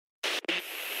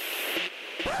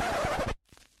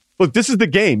Look, this is the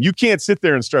game. You can't sit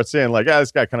there and start saying like,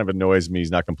 this guy kind of annoys me.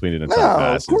 He's not completing a ton of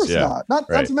passes. Of course not. Not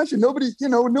to mention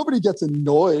nobody gets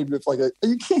annoyed with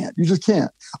you can't. You just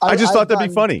can't. I just thought that'd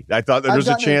be funny. I thought that there's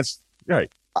a chance.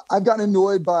 Right. I've gotten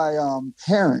annoyed by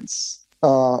parents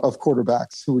of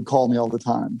quarterbacks who would call me all the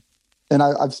time. And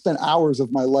I've spent hours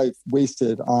of my life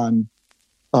wasted on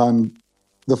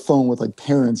the phone with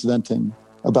parents venting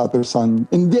about their son.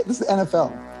 And this is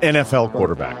NFL. NFL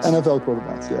quarterbacks. NFL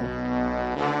quarterbacks, yeah.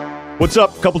 What's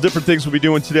up? A couple different things we'll be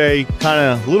doing today. Kind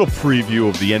of a little preview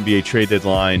of the NBA trade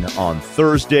deadline on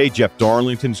Thursday. Jeff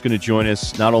Darlington is going to join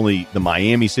us. Not only the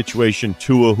Miami situation,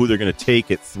 Tua, who they're going to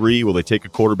take at 3. Will they take a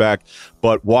quarterback?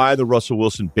 But why the Russell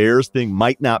Wilson Bears thing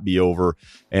might not be over,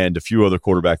 and a few other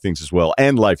quarterback things as well,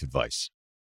 and life advice.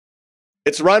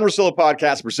 It's the Ryan Russillo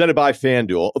podcast presented by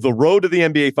FanDuel. The road to the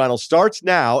NBA Finals starts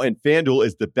now, and FanDuel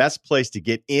is the best place to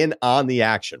get in on the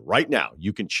action. Right now,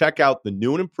 you can check out the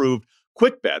new and improved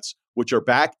Quick Bets, which are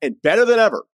back and better than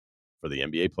ever for the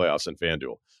NBA playoffs and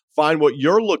FanDuel. Find what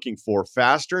you're looking for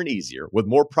faster and easier with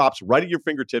more props right at your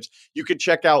fingertips. You can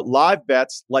check out live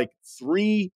bets like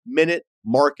 3-minute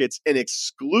markets and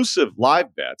exclusive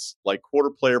live bets like quarter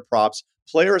player props,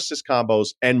 player assist combos,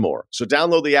 and more. So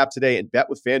download the app today and bet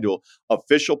with FanDuel,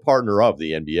 official partner of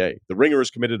the NBA. The Ringer is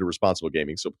committed to responsible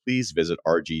gaming, so please visit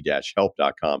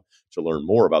rg-help.com to learn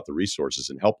more about the resources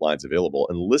and helplines available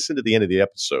and listen to the end of the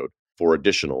episode for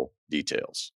additional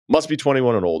details. Must be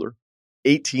 21 and older,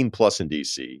 18 plus in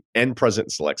DC, and present in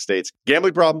select states.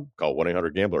 Gambling problem? Call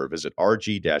 1-800-GAMBLER or visit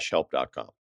rg-help.com.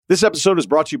 This episode is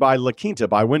brought to you by La Quinta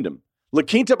by Wyndham. La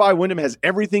Quinta by Wyndham has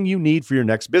everything you need for your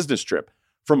next business trip.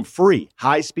 From free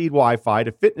high-speed Wi-Fi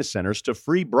to fitness centers to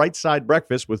free bright side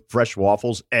breakfast with fresh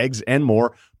waffles, eggs, and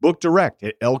more. Book direct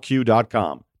at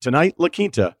lq.com. Tonight, La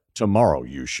Quinta. Tomorrow,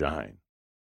 you shine.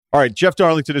 All right, Jeff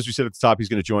Darlington, as we said at the top, he's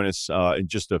going to join us in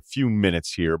just a few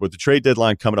minutes here. But the trade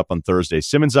deadline coming up on Thursday,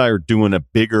 Simmons and I are doing a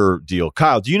bigger deal.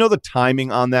 Kyle, do you know the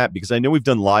timing on that? Because I know we've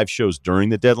done live shows during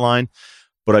the deadline,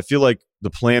 but I feel like the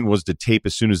plan was to tape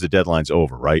as soon as the deadline's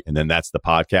over, right? And then that's the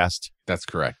podcast? That's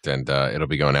correct, and it'll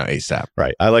be going out ASAP.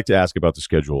 Right. I like to ask about the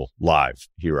schedule live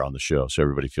here on the show so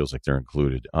everybody feels like they're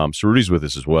included. So Rudy's with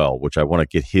us as well, which I want to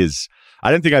get his –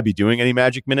 I didn't think I'd be doing any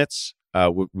Magic Minutes.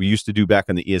 We used to do back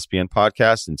on the ESPN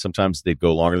podcast, and sometimes they'd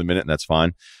go longer than a minute, and that's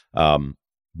fine.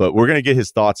 But we're going to get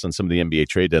his thoughts on some of the NBA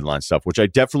trade deadline stuff, which I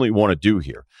definitely want to do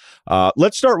here.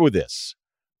 Let's start with this.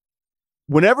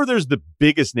 Whenever there's the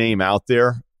biggest name out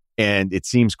there and it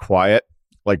seems quiet,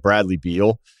 like Bradley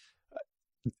Beal,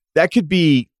 that could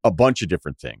be a bunch of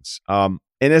different things. And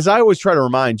as I always try to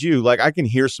remind you, like I can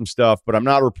hear some stuff, but I'm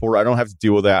not a reporter. I don't have to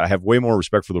deal with that. I have way more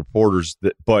respect for the reporters,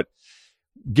 but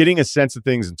getting a sense of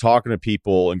things and talking to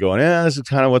people and going, this is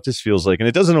kind of what this feels like. And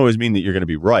it doesn't always mean that you're going to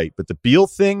be right. But the Beal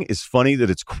thing is funny that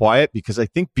it's quiet because I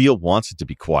think Beal wants it to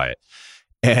be quiet.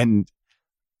 And,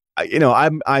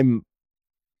 I'm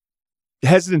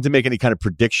hesitant to make any kind of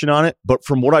prediction on it. But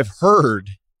from what I've heard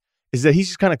is that he's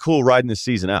just kind of cool riding this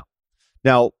season out.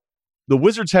 Now, the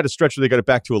Wizards had a stretch where they got it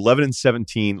back to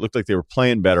 11-17. Looked like they were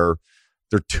playing better.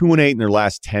 They're 2-8 in their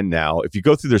last 10 now. If you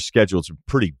go through their schedule, it's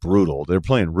pretty brutal. They're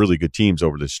playing really good teams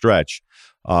over this stretch.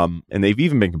 And they've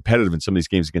even been competitive in some of these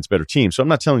games against better teams. So I'm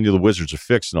not telling you the Wizards are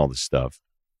fixed and all this stuff.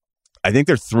 I think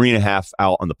they're 3.5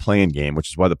 out on the play-in game,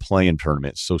 which is why the play-in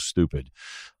tournament is so stupid.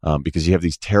 Because you have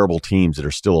these terrible teams that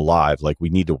are still alive. Like we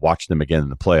need to watch them again in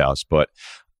the playoffs. But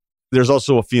there's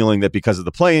also a feeling that because of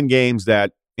the play-in games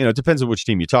that, it depends on which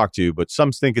team you talk to, but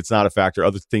some think it's not a factor.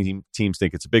 Other teams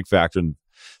think it's a big factor. And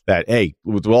that, hey,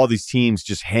 with all these teams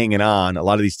just hanging on, a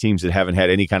lot of these teams that haven't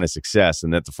had any kind of success,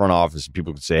 and at the front office,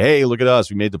 people could say, hey, look at us,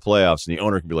 we made the playoffs. And the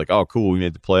owner can be like, oh, cool, we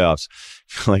made the playoffs.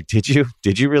 Like, did you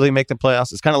really make the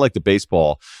playoffs? It's kind of like the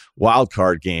baseball wild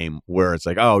card game where it's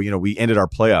like, oh, we ended our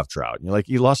playoff drought. And you're like,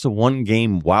 you lost a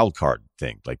 1-game wild card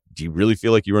thing. Like, do you really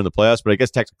feel like you were in the playoffs? But I guess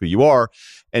technically you are.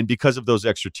 And because of those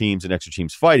extra teams and extra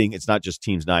teams fighting, it's not just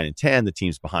teams 9 and 10, the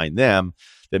teams behind them,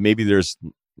 that maybe there's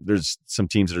some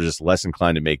teams that are just less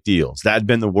inclined to make deals. That had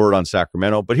been the word on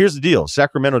Sacramento. But here's the deal.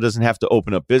 Sacramento doesn't have to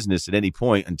open up business at any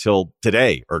point until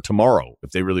today or tomorrow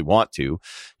if they really want to.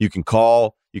 You can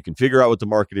call, you can figure out what the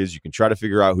market is, you can try to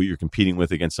figure out who you're competing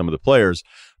with against some of the players.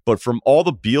 But from all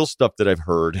the Beal stuff that I've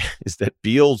heard is that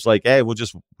Beal's like, hey, we'll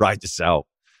just ride this out.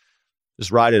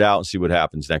 Just ride it out and see what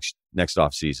happens next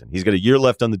off season. He's got a year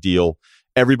left on the deal.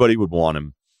 Everybody would want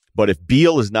him. But if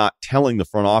Beal is not telling the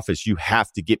front office, you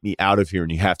have to get me out of here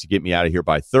and you have to get me out of here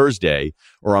by Thursday,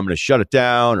 or I'm going to shut it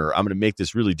down, or I'm going to make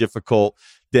this really difficult,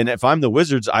 then if I'm the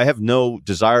Wizards, I have no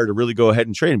desire to really go ahead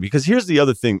and trade him. Because here's the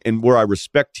other thing, and where I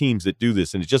respect teams that do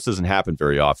this, and it just doesn't happen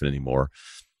very often anymore.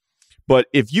 But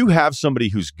if you have somebody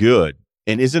who's good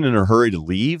and isn't in a hurry to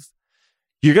leave,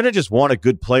 you're going to just want a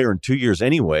good player in 2 years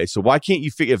anyway. So why can't you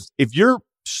figure if your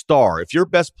star, if your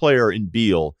best player in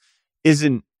Beal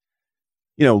isn't,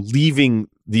 leaving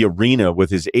the arena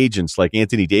with his agents like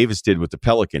Anthony Davis did with the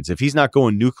Pelicans, if he's not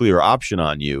going nuclear option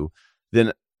on you,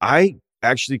 then I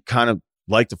actually kind of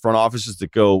like the front offices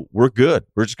that go, we're good.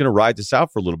 We're just going to ride this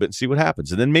out for a little bit and see what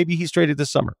happens. And then maybe he's traded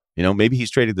this summer. Maybe he's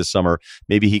traded this summer.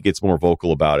 Maybe he gets more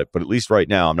vocal about it. But at least right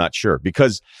now, I'm not sure.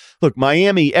 Because, look,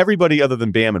 Miami, everybody other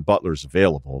than Bam and Butler is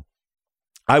available.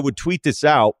 I would tweet this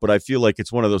out, but I feel like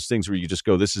it's one of those things where you just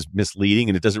go, this is misleading,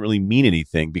 and it doesn't really mean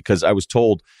anything because I was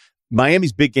told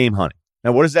Miami's big game hunting.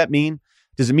 Now, what does that mean?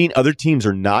 Does it mean other teams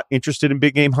are not interested in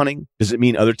big game hunting? Does it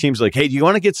mean other teams are like, hey, do you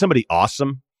want to get somebody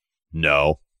awesome?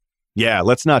 No. Yeah,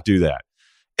 let's not do that.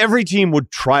 Every team would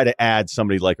try to add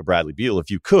somebody like a Bradley Beal if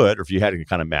you could, or if you had a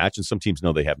kind of match, and some teams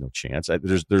know they have no chance.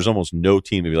 There's almost no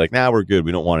team to be like, nah, we're good.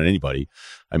 We don't want anybody.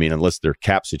 I mean, unless their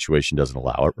cap situation doesn't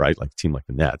allow it, right? Like a team like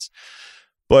the Nets.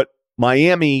 But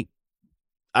Miami,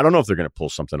 I don't know if they're going to pull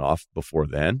something off before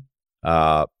then.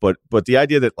 But the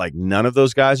idea that like none of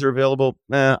those guys are available,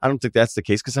 I don't think that's the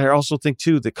case. Because I also think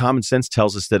too that common sense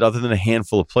tells us that other than a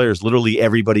handful of players, literally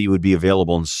everybody would be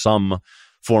available in some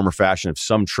form or fashion of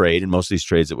some trade. And most of these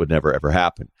trades, it would never ever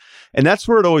happen. And that's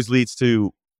where it always leads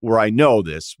to where I know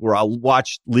this, where I'll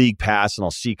watch League Pass and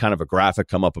I'll see kind of a graphic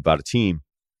come up about a team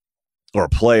or a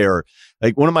player.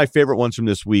 Like one of my favorite ones from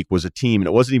this week was a team, and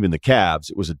it wasn't even the Cavs.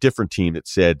 It was a different team that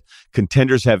said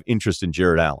contenders have interest in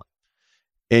Jared Allen.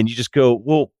 And you just go,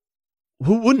 well,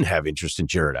 who wouldn't have interest in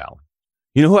Jared Allen?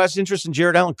 You know who has interest in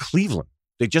Jared Allen? Cleveland.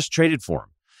 They just traded for him.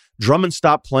 Drummond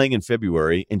stopped playing in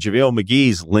February, and JaVale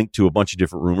McGee's linked to a bunch of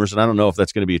different rumors. And I don't know if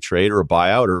that's going to be a trade or a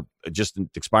buyout or just an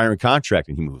expiring contract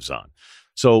and he moves on.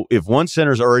 So if one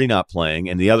center's already not playing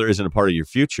and the other isn't a part of your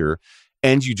future,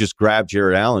 and you just grab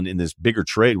Jared Allen in this bigger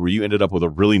trade where you ended up with a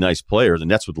really nice player the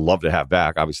Nets would love to have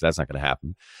back. Obviously, that's not going to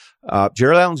happen.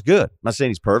 Jared Allen's good. I'm not saying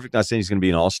he's perfect. Not saying he's going to be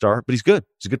an all-star, but he's good.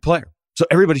 He's a good player. So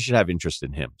everybody should have interest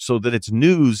in him so that it's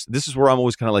news. This is where I'm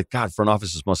always kind of like, God, front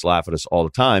offices must laugh at us all the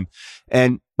time.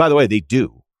 And by the way, they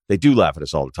do. They do laugh at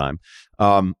us all the time.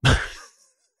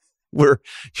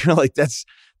 Like, that's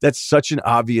such an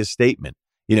obvious statement.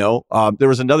 There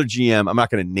was another GM. I'm not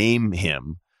going to name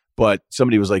him, but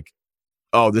somebody was like,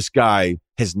 oh, this guy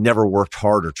has never worked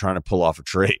harder trying to pull off a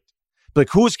trade. Like,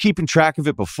 who was keeping track of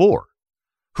it before?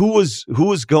 Who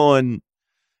was going,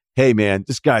 hey, man,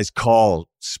 this guy's call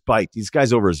spiked. These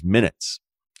guys over his minutes.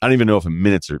 I don't even know if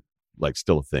minutes are like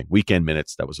still a thing. Weekend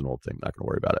minutes, that was an old thing. Not going to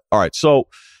worry about it. All right. So,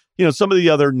 some of the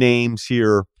other names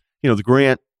here,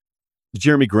 the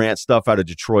Jeremy Grant stuff out of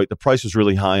Detroit, the price was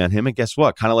really high on him. And guess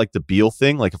what? Kind of like the Beal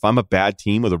thing. Like if I'm a bad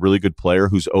team with a really good player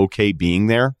who's okay being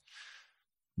there,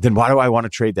 then why do I want to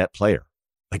trade that player?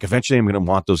 Like eventually I'm going to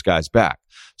want those guys back.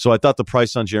 So I thought the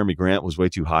price on Jeremy Grant was way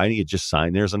too high, and he had just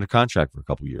signed there as under contract for a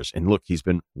couple of years. And look, he's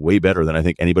been way better than I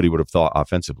think anybody would have thought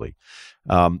offensively.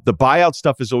 The buyout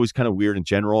stuff is always kind of weird in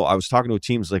general. I was talking to a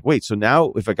team, like, wait, so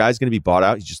now if a guy's going to be bought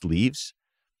out, he just leaves?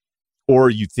 Or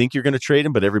you think you're going to trade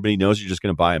him, but everybody knows you're just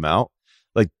going to buy him out?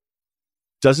 Like,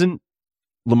 doesn't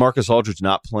LaMarcus Aldridge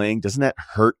not playing, doesn't that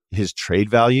hurt his trade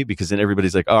value? Because then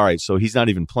everybody's like, all right, so he's not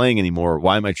even playing anymore.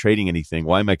 Why am I trading anything?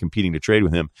 Why am I competing to trade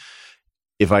with him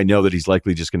if I know that he's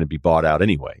likely just going to be bought out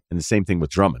anyway? And the same thing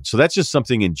with Drummond. So that's just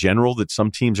something in general that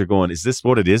some teams are going, is this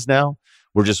what it is now?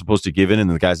 We're just supposed to give in and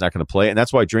the guy's not going to play. And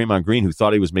that's why Draymond Green, who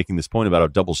thought he was making this point about a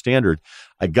double standard,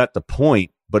 I got the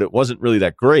point, but it wasn't really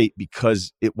that great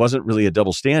because it wasn't really a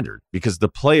double standard because the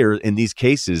player in these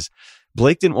cases,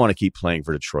 Blake didn't want to keep playing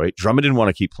for Detroit. Drummond didn't want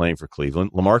to keep playing for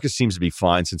Cleveland. LaMarcus seems to be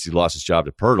fine since he lost his job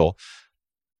to Pirtle.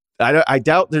 I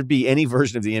doubt there'd be any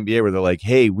version of the NBA where they're like,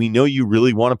 hey, we know you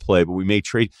really want to play, but we may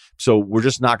trade. So we're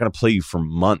just not going to play you for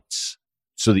months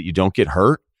so that you don't get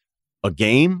hurt. A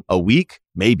game, a week,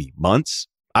 maybe months.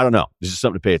 I don't know. This is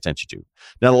something to pay attention to.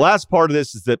 Now, the last part of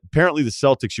this is that apparently the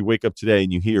Celtics, you wake up today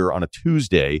and you hear on a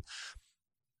Tuesday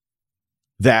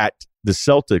that the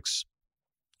Celtics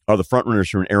are the front runners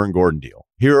for an Aaron Gordon deal.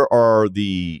 Here are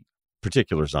the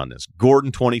particulars on this.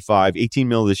 Gordon, 25, 18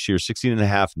 mil this year, 16 and a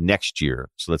half next year.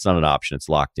 So that's not an option. It's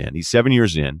locked in. He's 7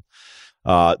 years in.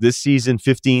 This season,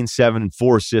 15, 7, and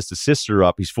 4 assists. Assists are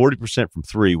up. He's 40% from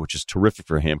three, which is terrific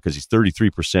for him because he's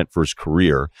 33% for his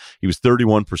career. He was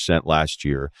 31% last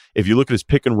year. If you look at his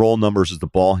pick and roll numbers as the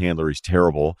ball handler, he's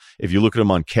terrible. If you look at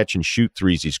him on catch and shoot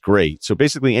threes, he's great. So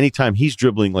basically, anytime he's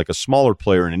dribbling like a smaller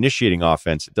player and initiating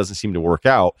offense, it doesn't seem to work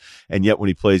out. And yet when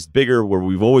he plays bigger, where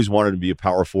we've always wanted him to be a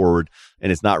power forward,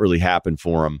 and it's not really happened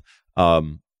for him,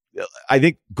 I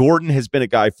think Gordon has been a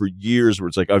guy for years where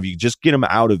it's like, oh, if you just get him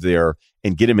out of there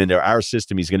and get him into our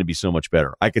system, he's going to be so much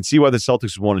better. I can see why the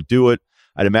Celtics would want to do it.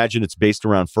 I'd imagine it's based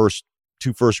around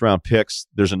two first-round picks.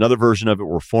 There's another version of it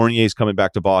where Fournier is coming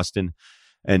back to Boston,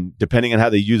 and depending on how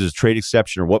they use his trade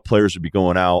exception or what players would be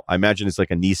going out, I imagine it's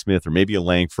like a Neesmith or maybe a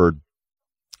Langford.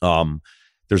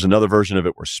 There's another version of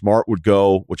it where Smart would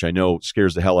go, which I know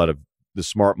scares the hell out of the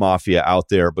Smart Mafia out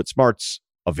there, but Smart's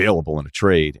available in a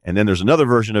trade. And then there's another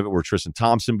version of it where Tristan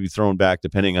Thompson would be thrown back,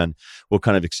 depending on what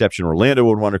kind of exception Orlando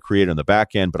would want to create on the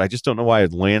back end. But I just don't know why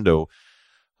Orlando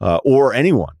or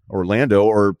anyone, Orlando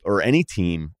or any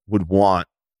team would want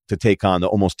to take on the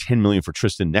almost $10 million for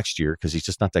Tristan next year, because he's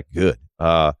just not that good.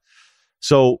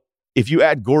 So if you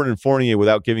add Gordon and Fournier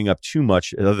without giving up too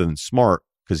much other than Smart,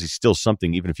 because he's still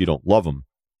something, even if you don't love him,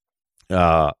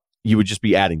 you would just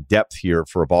be adding depth here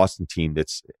for a Boston team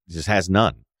that's just has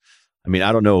none. I mean,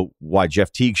 I don't know why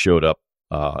Jeff Teague showed up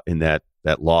in that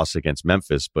loss against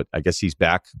Memphis, but I guess he's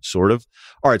back, sort of.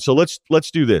 All right, so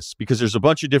let's do this, because there's a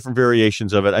bunch of different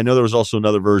variations of it. I know there was also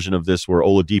another version of this where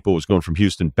Oladipo was going from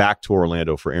Houston back to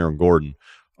Orlando for Aaron Gordon.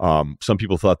 Some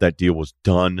people thought that deal was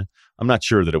done. I'm not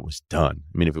sure that it was done.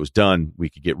 I mean, if it was done, we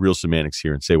could get real semantics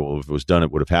here and say, well, if it was done,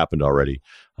 it would have happened already.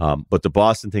 But the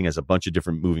Boston thing has a bunch of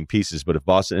different moving pieces. But if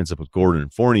Boston ends up with Gordon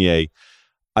and Fournier,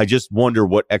 I just wonder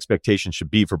what expectations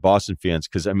should be for Boston fans.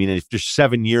 Because, I mean, if there's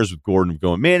 7 years with Gordon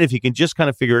going, man, if he can just kind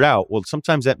of figure it out, well,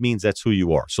 sometimes that means that's who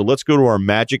you are. So let's go to our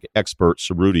Magic expert,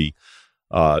 Cerruti,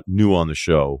 new on the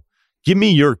show. Give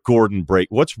me your Gordon break.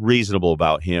 What's reasonable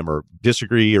about him, or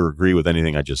disagree or agree with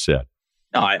anything I just said?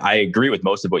 No, I agree with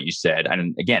most of what you said.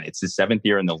 And again, it's his 7th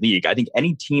year in the league. I think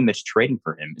any team that's trading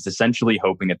for him is essentially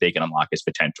hoping that they can unlock his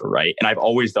potential, right? And I've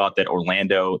always thought that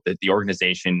Orlando, that the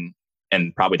organization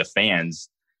and probably the fans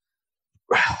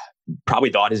probably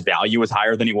thought his value was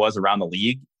higher than he was around the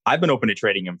league. I've been open to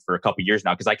trading him for a couple of years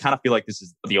now, because I kind of feel like this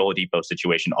is the Oladipo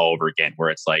situation all over again, where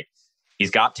it's like, he's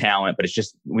got talent, but it's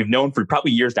just, we've known for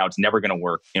probably years now, it's never going to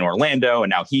work in Orlando. And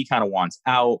now he kind of wants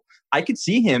out. I could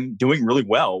see him doing really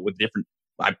well with different,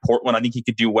 Portland, I think he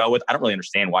could do well with. I don't really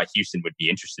understand why Houston would be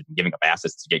interested in giving up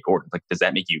assets to get Gordon. Like, does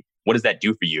that make you, what does that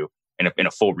do for you in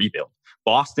a full rebuild?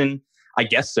 Boston, I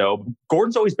guess so.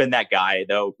 Gordon's always been that guy,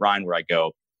 though, Ryan, where I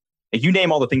go, if you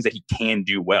name all the things that he can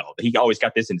do well, he always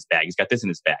got this in his bag. He's got this in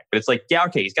his bag. But it's like, yeah,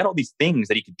 okay, he's got all these things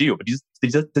that he could do, but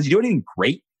does he do anything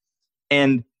great?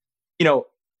 And,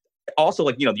 also,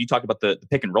 like, you talked about the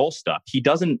pick and roll stuff. He's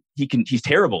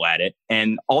terrible at it.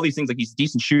 And all these things, like, he's a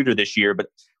decent shooter this year, but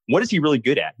what is he really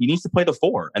good at? He needs to play the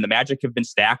 4. And the Magic have been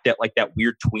stacked at like that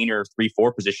weird tweener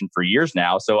 3-4 position for years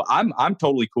now. So I'm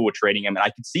totally cool with trading him. And I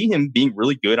could see him being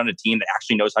really good on a team that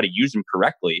actually knows how to use him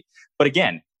correctly. But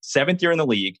again, 7th year in the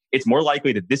league, it's more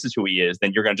likely that this is who he is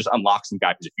than you're going to just unlock some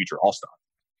guy who's a future all-star.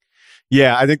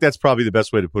 Yeah, I think that's probably the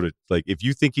best way to put it. Like, if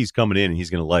you think he's coming in and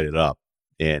he's going to light it up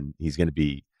and he's going to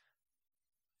be,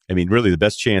 I mean, really the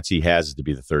best chance he has is to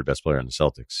be the 3rd best player on the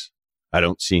Celtics. I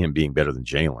don't see him being better than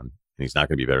Jalen, and he's not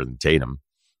going to be better than Tatum.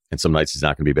 And some nights he's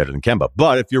not going to be better than Kemba.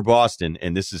 But if you're Boston,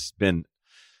 and this has been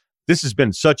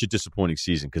such a disappointing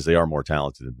season because they are more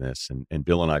talented than this. And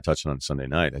Bill and I touched on it Sunday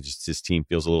night. His team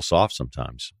feels a little soft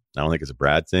sometimes. I don't think it's a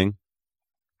Brad thing.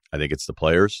 I think it's the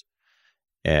players.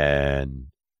 And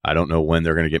I don't know when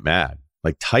they're going to get mad.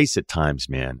 Like Tice at times,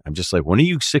 man. I'm just like, when are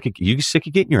you sick of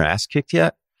getting your ass kicked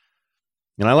yet?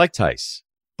 And I like Tice,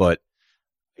 but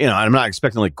I'm not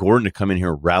expecting like Gordon to come in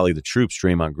here and rally the troops,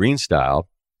 Draymond Green style.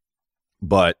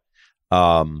 But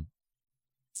I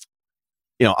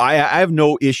have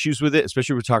no issues with it,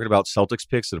 especially if we're talking about Celtics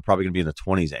picks that are probably going to be in the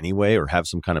 20s anyway, or have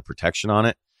some kind of protection on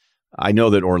it. I know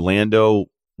that Orlando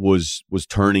was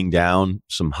turning down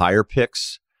some higher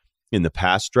picks in the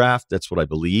past draft. That's what I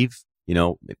believe,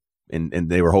 and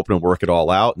they were hoping to work it all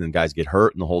out, and then guys get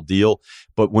hurt and the whole deal.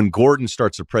 But when Gordon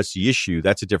starts to press the issue,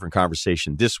 that's a different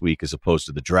conversation this week as opposed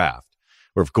to the draft.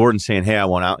 Or if Gordon's saying, hey, I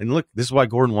want out, and look, this is why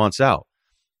Gordon wants out.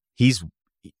 He's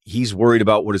worried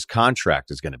about what his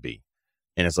contract is going to be.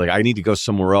 And it's like, I need to go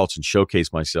somewhere else and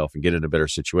showcase myself and get in a better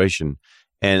situation.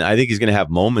 And I think he's going to have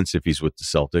moments if he's with the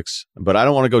Celtics, but I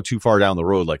don't want to go too far down the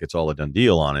road like it's all a done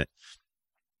deal on it.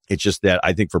 It's just that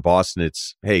I think for Boston,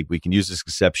 it's, hey, we can use this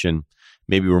exception.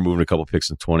 Maybe we're moving a couple picks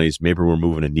in the 20s. Maybe we're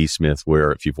moving a Neesmith,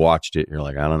 where if you've watched it, you're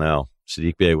like, I don't know.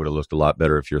 Sadiq Bey would have looked a lot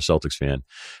better if you're a Celtics fan.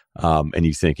 And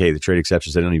you think, hey, the trade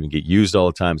exceptions, they don't even get used all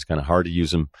the time. It's kind of hard to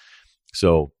use them.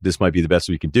 So this might be the best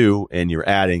we can do. And you're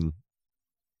adding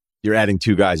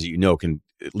 2 guys that can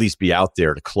at least be out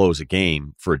there to close a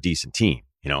game for a decent team.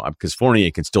 Because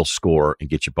Fournier can still score and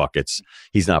get you buckets.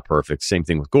 He's not perfect. Same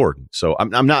thing with Gordon. So I'm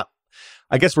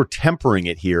I guess we're tempering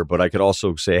it here, but I could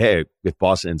also say, hey, if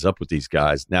Boston ends up with these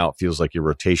guys, now it feels like your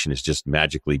rotation has just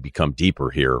magically become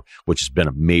deeper here, which has been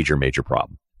a major, major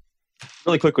problem.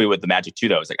 Really quickly with the Magic too,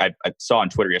 though, it's like I saw on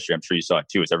Twitter yesterday, I'm sure you saw it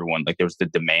too, is everyone, like there was the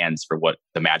demands for what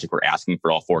the Magic were asking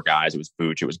for all four guys. It was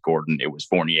Vooch, it was Gordon, it was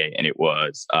Fournier, and it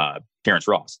was Terrence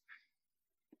Ross.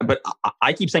 But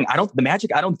I keep saying, the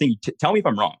Magic, I don't think, tell me if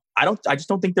I'm wrong. I just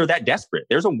don't think they're that desperate.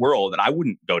 There's a world, and I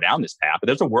wouldn't go down this path, but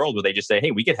there's a world where they just say, hey,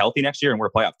 we get healthy next year and we're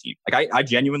a playoff team. Like I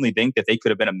genuinely think that they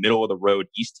could have been a middle of the road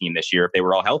East team this year if they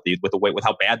were all healthy with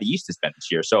how bad the East has been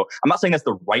this year. So I'm not saying that's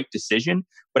the right decision,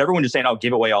 but everyone just saying, oh,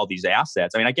 give away all these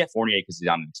assets. I mean, I get Fournier because he's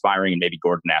on expiring and maybe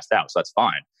Gordon asked out, so that's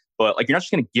fine. But like, you're not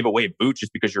just going to give away Vooch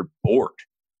just because you're bored.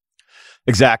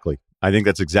 Exactly. I think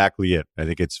that's exactly it. I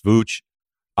think it's Vooch,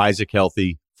 Isaac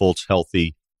healthy, Fultz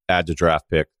healthy, add the draft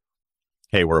pick.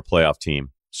 Hey, we're a playoff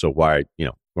team. So why,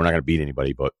 we're not going to beat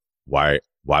anybody, but why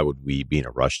would we be in a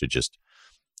rush to just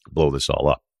blow this all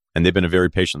up? And they've been a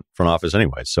very patient front office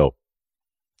anyway. So,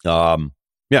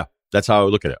 yeah, that's how I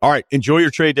would look at it. All right. Enjoy your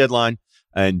trade deadline.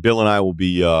 And Bill and I will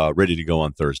be ready to go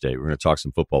on Thursday. We're going to talk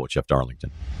some football with Jeff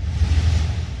Darlington.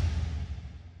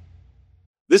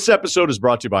 This episode is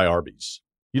brought to you by Arby's.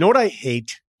 You know what I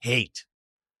hate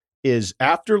is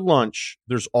after lunch,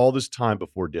 there's all this time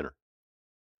before dinner.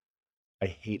 I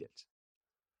hate it.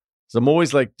 So I'm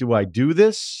always like, do I do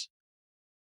this?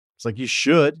 It's like, you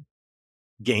should.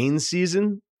 Gain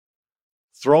season,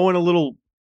 throw in a little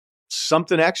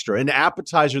something extra, an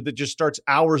appetizer that just starts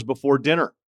hours before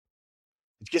dinner.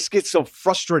 It just gets so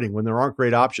frustrating when there aren't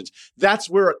great options. That's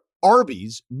where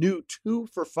Arby's new 2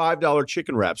 for $5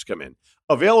 chicken wraps come in.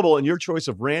 Available in your choice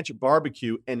of ranch,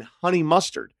 barbecue, and honey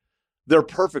mustard. They're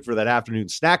perfect for that afternoon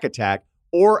snack attack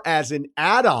or as an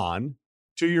add-on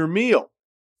to your meal.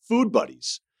 Food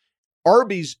Buddies.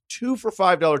 Arby's 2 for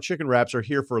 $5 chicken wraps are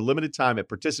here for a limited time at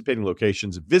participating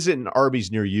locations. Visit an Arby's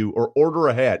near you or order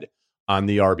ahead on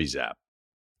the Arby's app.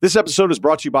 This episode is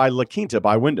brought to you by La Quinta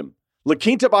by Wyndham. La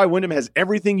Quinta by Wyndham has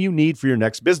everything you need for your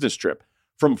next business trip.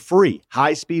 From free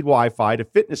high-speed Wi-Fi to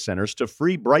fitness centers to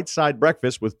free bright side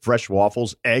breakfast with fresh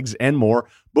waffles, eggs, and more.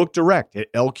 Book direct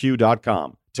at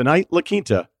lq.com. Tonight, La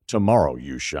Quinta. Tomorrow,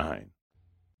 you shine.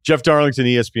 Jeff Darlington,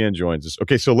 ESPN, joins us.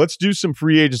 Okay, so let's do some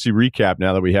free agency recap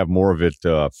now that we have more of it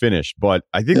finished. But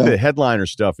I think the headliner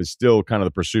stuff is still kind of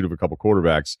the pursuit of a couple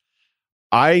quarterbacks.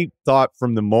 I thought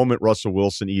from the moment Russell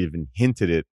Wilson even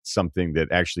hinted at something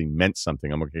that actually meant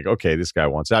something, I'm like, okay, this guy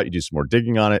wants out. You do some more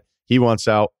digging on it. He wants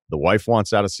out. The wife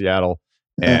wants out of Seattle.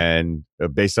 And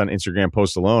based on Instagram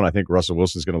posts alone, I think Russell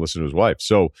Wilson's going to listen to his wife.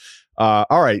 So,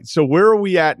 all right. So where are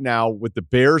we at now with the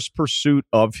Bears' pursuit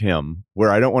of him, where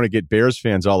I don't want to get Bears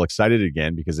fans all excited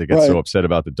again because they get so upset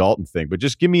about the Dalton thing, but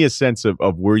just give me a sense of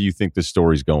where you think this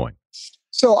story's going.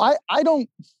 So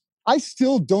I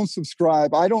still don't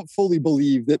subscribe. I don't fully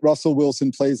believe that Russell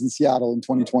Wilson plays in Seattle in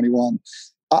 2021.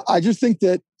 I just think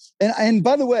that, and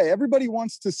by the way, everybody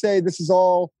wants to say this is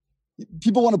all,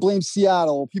 people want to blame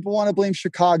Seattle. People want to blame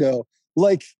Chicago.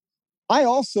 Like, I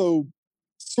also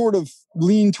sort of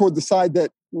lean toward the side that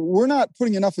we're not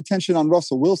putting enough attention on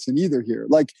Russell Wilson either here.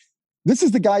 Like, this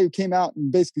is the guy who came out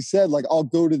and basically said, like, I'll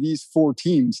go to these 4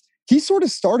 teams. He sort of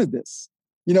started this.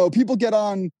 People get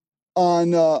on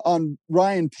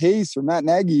Ryan Pace or Matt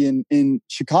Nagy in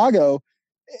Chicago.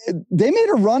 They made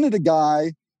a run at a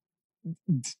guy.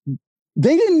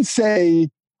 They didn't say,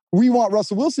 we want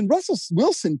Russell Wilson. Russell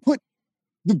Wilson put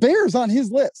the Bears on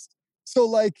his list. So,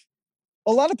 like,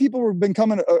 a lot of people have been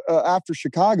coming after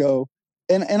Chicago.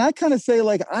 And I kind of say,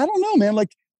 like, I don't know, man.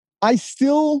 Like, I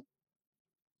still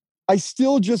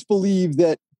just believe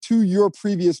that, to your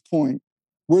previous point,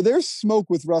 where there's smoke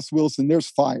with Russ Wilson, there's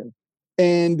fire.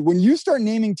 And when you start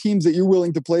naming teams that you're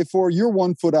willing to play for, you're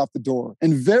 1 foot out the door.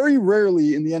 And very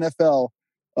rarely in the NFL,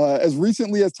 as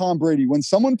recently as Tom Brady, when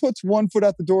someone puts 1 foot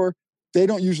out the door, they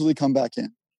don't usually come back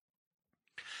in.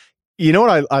 You know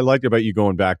what I like about you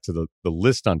going back to the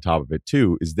list on top of it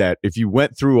too, is that if you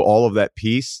went through all of that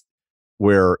piece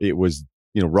where it was,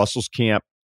 Russell's camp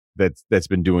that's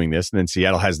been doing this, and then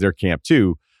Seattle has their camp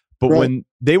too. But when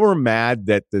they were mad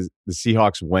that the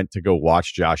Seahawks went to go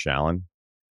watch Josh Allen,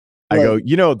 I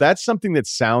go, that's something that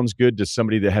sounds good to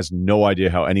somebody that has no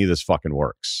idea how any of this fucking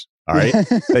works. All right.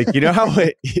 Like, how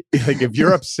like if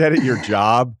you're upset at your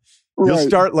job, you'll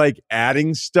start like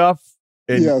adding stuff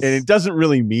and it doesn't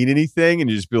really mean anything. And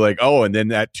you just be like, oh, and then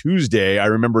that Tuesday,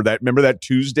 remember that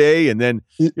Tuesday. And then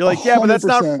you're like, yeah,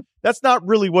 100%. But that's not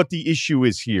really what the issue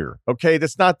is here. Okay.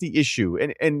 That's not the issue.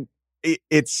 And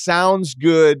it sounds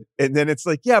good. And then it's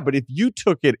like, yeah, but if you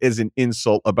took it as an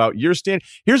insult about your stand,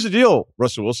 here's the deal,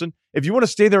 Russell Wilson. If you want to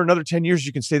stay there another 10 years,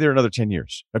 you can stay there another 10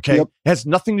 years. Okay. Yep. It has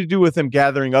nothing to do with them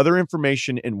gathering other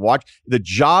information and watch. The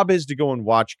job is to go and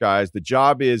watch guys. The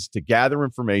job is to gather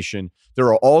information. There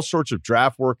are all sorts of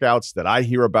draft workouts that I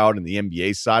hear about in the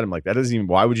NBA side. I'm like, that doesn't even,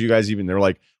 why would you guys even, they're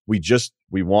like, we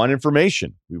want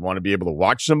information. We want to be able to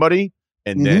watch somebody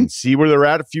and then see where they're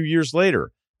at a few years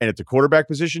later. And at the quarterback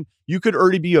position, you could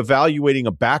already be evaluating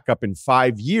a backup in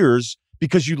 5 years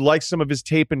because you like some of his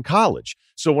tape in college.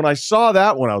 So when I saw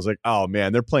that one, I was like, oh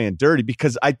man, they're playing dirty,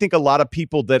 because I think a lot of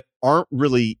people that aren't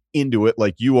really into it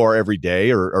like you are every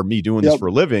day or me doing this for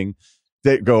a living,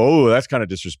 they go, oh, that's kind of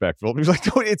disrespectful. And he's like,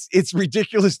 no, it's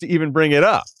ridiculous to even bring it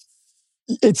up.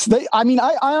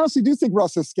 I honestly do think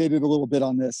Russ has skated a little bit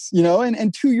on this,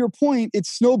 and to your point, it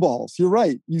snowballs. You're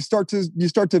right. You start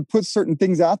to put certain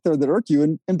things out there that irk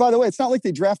you. And by the way, it's not like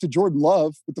they drafted Jordan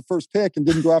Love with the first pick and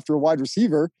didn't go after a wide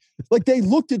receiver. Like, they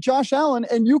looked at Josh Allen,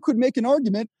 and you could make an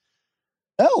argument.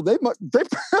 Hell,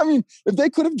 if they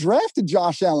could have drafted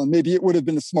Josh Allen, maybe it would have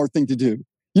been a smart thing to do.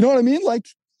 You know what I mean? Like,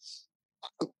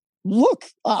 look,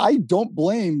 I don't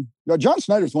blame John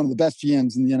Schneider's one of the best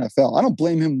GMs in the NFL. I don't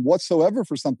blame him whatsoever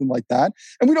for something like that.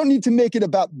 And we don't need to make it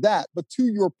about that. But to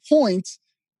your point,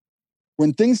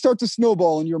 when things start to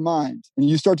snowball in your mind and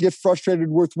you start to get frustrated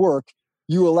with work,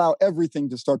 you allow everything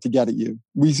to start to get at you.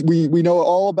 We know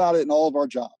all about it in all of our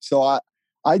jobs. So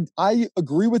I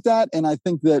agree with that. And I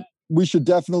think that we should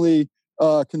definitely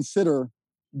consider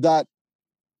that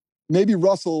maybe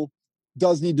Russell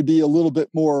does need to be a little bit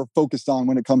more focused on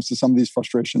when it comes to some of these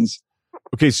frustrations.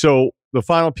 Okay, so the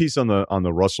final piece on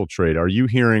the Russell trade, are you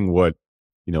hearing what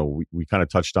we kind of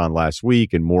touched on last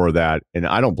week and more of that? And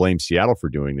I don't blame Seattle for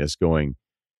doing this, going,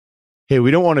 hey,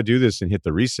 we don't want to do this and hit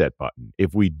the reset button.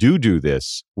 If we do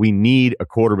this, we need a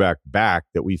quarterback back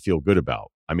that we feel good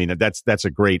about. I mean, that's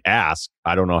a great ask.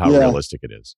 I don't know how realistic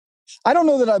it is. I don't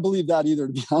know that I believe that either,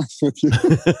 to be honest with you.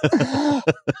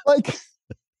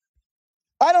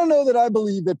 I don't know that I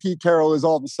believe that Pete Carroll is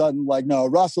all of a sudden like, no,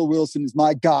 Russell Wilson is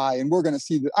my guy, and we're going to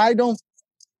see that. I don't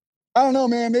know,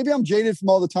 man. Maybe I'm jaded from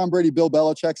all the Tom Brady, Bill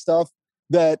Belichick stuff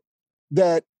that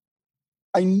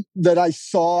I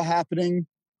saw happening,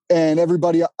 and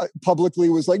everybody publicly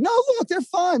was like, no, look, they're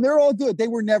fine. They're all good. They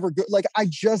were never good. Like,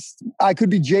 I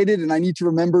could be jaded, and I need to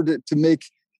remember to make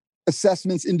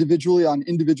assessments individually on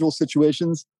individual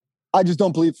situations. I just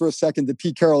don't believe for a second that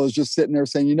Pete Carroll is just sitting there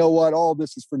saying, you know what, all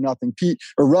this is for nothing. Pete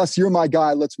or Russ, you're my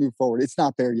guy. Let's move forward. It's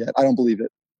not there yet. I don't believe it.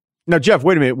 Now, Jeff,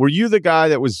 wait a minute. Were you the guy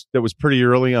that was pretty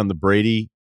early on the Brady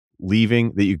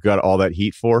leaving that you got all that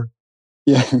heat for?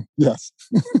 Yeah. Yes.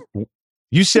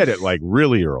 You said it like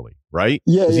really early, right?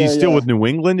 Yeah. Is he still with New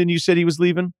England and you said he was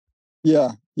leaving?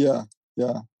 Yeah. That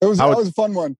was a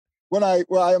fun one. When I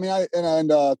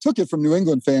took it from New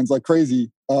England fans like crazy.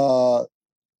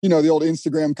 The old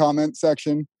Instagram comment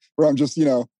section where I'm just,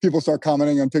 people start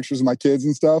commenting on pictures of my kids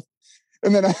and stuff.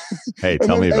 And then, hey,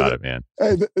 tell me about it, man.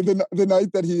 Hey, the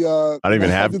night that he, I don't even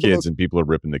have kids, and people are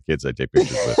ripping the kids I take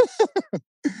pictures with.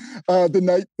 The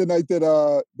night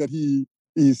that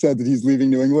he said that he's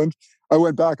leaving New England, I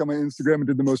went back on my Instagram and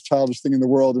did the most childish thing in the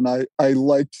world, and I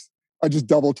just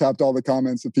double tapped all the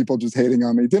comments of people just hating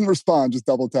on me. Didn't respond, just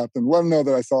double tapped them, let them know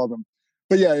that I saw them.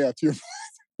 But yeah, to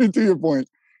your point,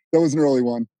 that was an early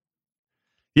one.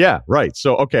 Yeah, right.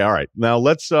 So, okay, all right. Now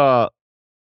let's the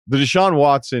Deshaun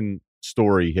Watson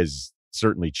story has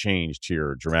certainly changed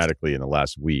here dramatically in the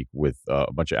last week with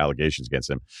a bunch of allegations against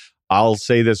him. I'll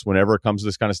say this whenever it comes to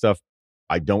this kind of stuff.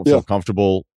 I don't feel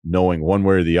comfortable knowing one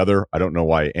way or the other. I don't know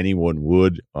why anyone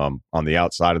would on the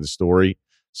outside of the story.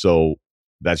 So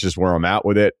that's just where I'm at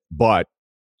with it. But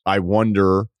I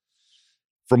wonder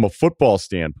from a football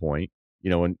standpoint,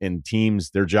 and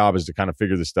teams, their job is to kind of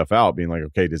figure this stuff out, being like,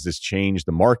 okay, does this change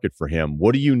the market for him?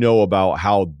 What do you know about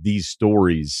how these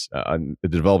stories, it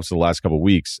develops in the last couple of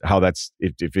weeks, how that's,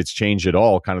 if it's changed at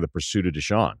all, kind of the pursuit of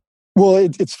Deshaun? Well,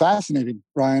 it's fascinating,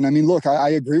 Ryan. I mean, look, I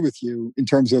agree with you in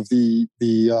terms of the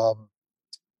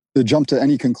jump to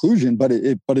any conclusion, but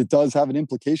it does have an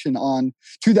implication on,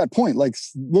 to that point, like,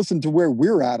 listen to where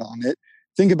we're at on it.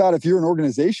 Think about if you're an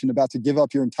organization about to give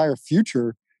up your entire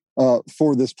future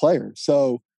for this player.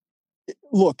 So,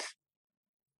 look,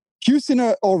 Houston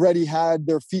already had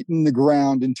their feet in the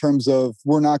ground in terms of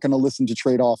we're not going to listen to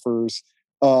trade offers.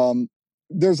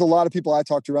 There's a lot of people I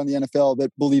talk to around the NFL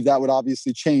that believe that would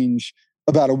obviously change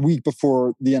about a week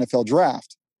before the NFL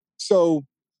draft. So,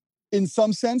 in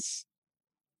some sense,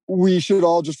 we should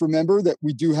all just remember that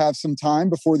we do have some time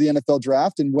before the NFL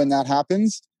draft, and when that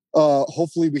happens,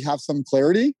 hopefully we have some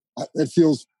clarity. It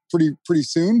feels pretty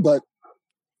soon, but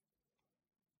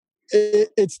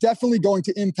it's definitely going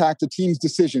to impact a team's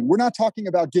decision. We're not talking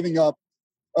about giving up,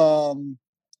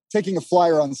 taking a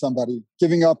flyer on somebody,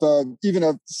 giving up even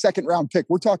a second round pick.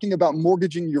 We're talking about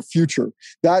mortgaging your future.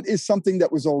 That is something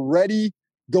that was already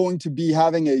going to be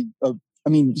having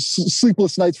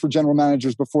sleepless nights for general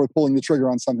managers before pulling the trigger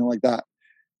on something like that.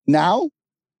 Now,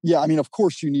 yeah, I mean, of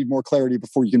course you need more clarity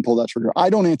before you can pull that trigger. I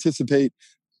don't anticipate,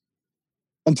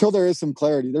 until there is some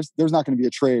clarity, there's not going to be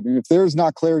a trade. And if there's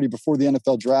not clarity before the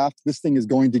NFL draft, this thing is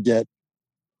going to get,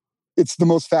 it's the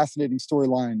most fascinating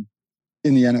storyline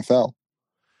in the NFL.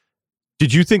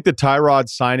 Did you think the Tyrod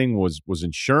signing was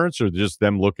insurance, or just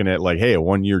them looking at like, hey, a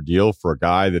 1-year deal for a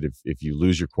guy that if you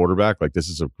lose your quarterback, like this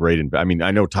is a great I mean, I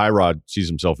know Tyrod sees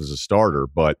himself as a starter,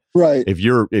 but right.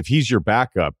 if he's your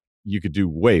backup, you could do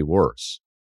way worse.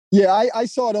 Yeah, I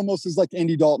saw it almost as like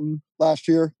Andy Dalton last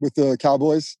year with the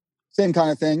Cowboys. Same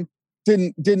kind of thing.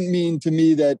 Didn't mean to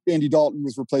me that Andy Dalton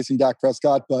was replacing Dak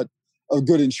Prescott, but a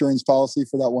good insurance policy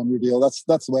for that 1-year deal. That's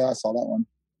the way I saw that one.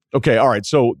 Okay, all right.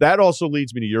 So that also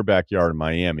leads me to your backyard in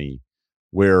Miami,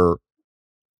 where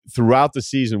throughout the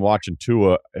season watching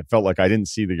Tua, it felt like I didn't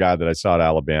see the guy that I saw at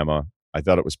Alabama. I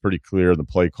thought it was pretty clear the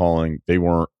play calling, they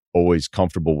weren't always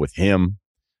comfortable with him,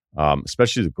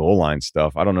 especially the goal line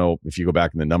stuff. I don't know if you go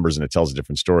back in the numbers and it tells a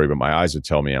different story, but my eyes would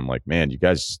tell me, I'm like, man, you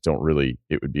guys just don't really,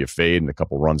 it would be a fade and a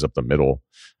couple runs up the middle.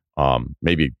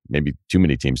 Maybe too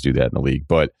many teams do that in the league.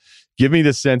 But give me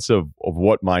the sense of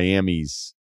what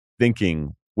Miami's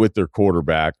thinking with their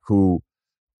quarterback, who,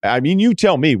 I mean, you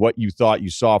tell me what you thought you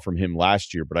saw from him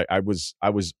last year, but I was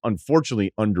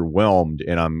unfortunately underwhelmed,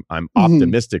 and I'm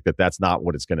optimistic that that's not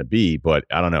what it's going to be. But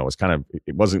I don't know.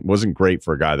 It wasn't great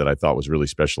for a guy that I thought was really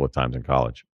special at times in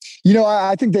college. You know,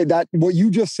 I think that what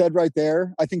you just said right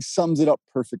there, I think sums it up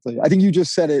perfectly. I think you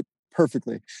just said it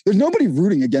perfectly. There's nobody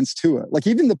rooting against Tua. Like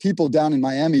even the people down in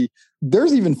Miami,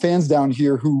 there's even fans down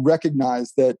here who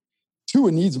recognize that Tua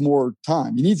needs more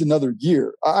time. He needs another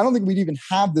year. I don't think we'd even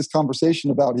have this conversation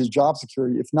about his job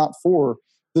security if not for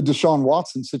the Deshaun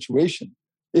Watson situation.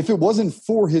 If it wasn't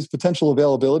for his potential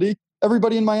availability,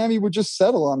 everybody in Miami would just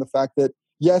settle on the fact that,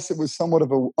 yes, it was somewhat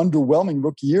of an underwhelming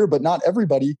rookie year, but not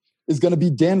everybody is going to be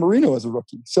Dan Marino as a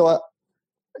rookie. So,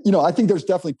 I think there's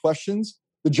definitely questions.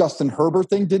 The Justin Herbert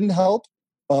thing didn't help.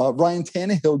 Ryan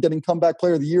Tannehill getting comeback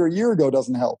player of the year a year ago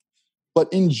doesn't help. But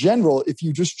in general, if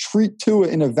you just treat Tua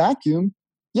in a vacuum,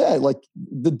 yeah, like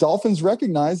the Dolphins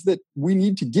recognize that we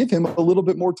need to give him a little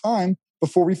bit more time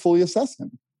before we fully assess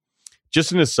him.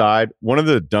 Just an aside, one of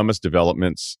the dumbest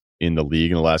developments in the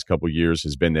league in the last couple of years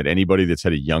has been that anybody that's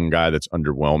had a young guy that's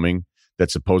underwhelming,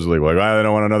 that's supposedly like, oh, they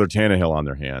don't want another Tannehill on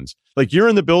their hands. Like, you're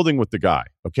in the building with the guy,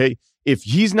 okay? If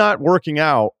he's not working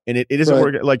out and it isn't right.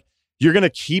 working, like, you're going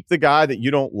to keep the guy that you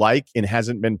don't like and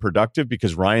hasn't been productive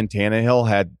because Ryan Tannehill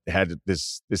had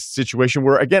this situation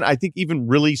where, again, I think even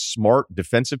really smart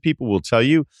defensive people will tell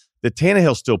you that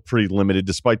Tannehill's still pretty limited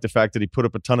despite the fact that he put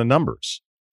up a ton of numbers.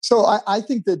 So I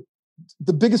think that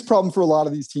the biggest problem for a lot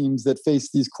of these teams that face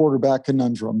these quarterback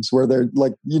conundrums where they're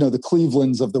like, the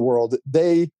Clevelands of the world,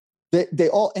 they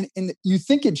all, and you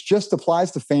think it just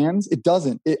applies to fans. It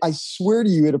doesn't. I swear to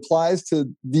you, it applies to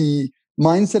the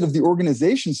mindset of the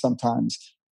organization sometimes,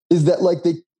 is that like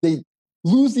they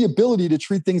lose the ability to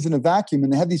treat things in a vacuum,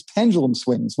 and they have these pendulum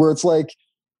swings where it's like,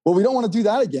 well, we don't want to do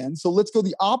that again. So let's go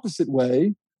the opposite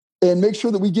way and make sure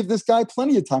that we give this guy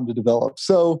plenty of time to develop.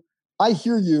 So I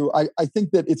hear you. I think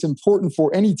that it's important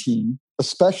for any team,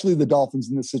 especially the Dolphins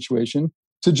in this situation,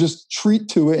 to just treat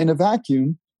Tua in a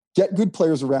vacuum, get good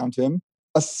players around him,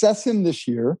 assess him this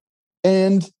year.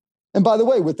 And by the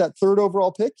way, with that 3rd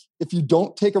overall pick, if you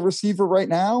don't take a receiver right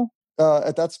now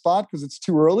at that spot because it's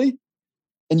too early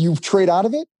and you trade out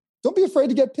of it, don't be afraid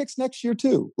to get picks next year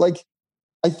too. Like,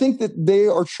 I think that they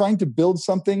are trying to build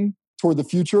something toward the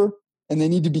future, and they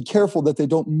need to be careful that they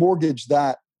don't mortgage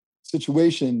that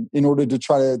situation in order to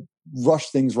try to rush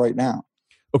things right now.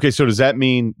 Okay, so does that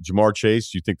mean Jamar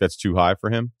Chase? Do you think that's too high for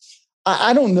him?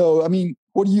 I don't know. I mean,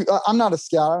 I'm not a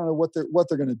scout. I don't know what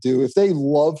they're going to do if they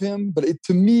love him. But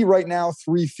to me right now,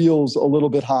 3 feels a little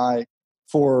bit high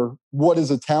for what is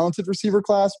a talented receiver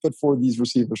class, but for these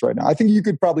receivers right now, I think you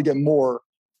could probably get more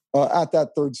at that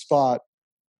 3rd spot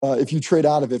if you trade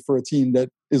out of it for a team that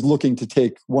is looking to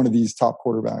take one of these top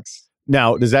quarterbacks.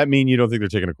 Now, does that mean you don't think they're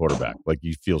taking a quarterback? Like,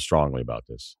 you feel strongly about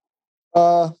this?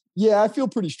 Yeah, I feel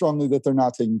pretty strongly that they're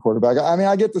not taking quarterback. I mean,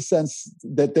 I get the sense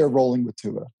that they're rolling with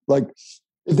Tua. Like,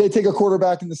 if they take a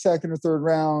quarterback in the 2nd or 3rd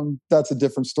round, that's a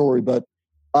different story. But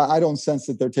I don't sense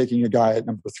that they're taking a guy at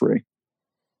number 3.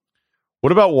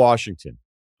 What about Washington?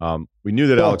 We knew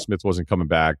that Alex Smith wasn't coming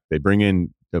back. They bring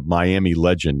in the Miami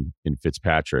legend in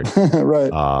Fitzpatrick.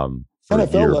 Right. For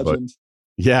NFL a year, legend.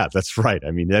 Yeah, that's right.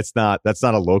 I mean, that's not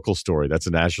a local story. That's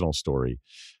a national story.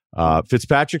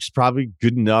 Fitzpatrick's probably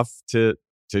good enough to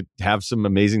have some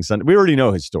amazing Sunday. We already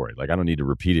know his story. Like, I don't need to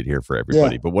repeat it here for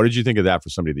everybody. But what did you think of that for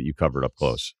somebody that you covered up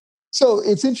close? So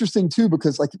it's interesting too,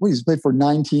 because like he's played for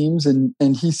 9 teams and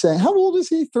he's saying, how old is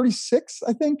he? 36,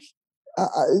 I think.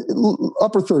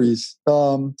 Upper 30s.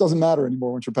 Doesn't matter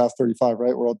anymore once you're past 35,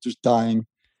 right? We're all just dying.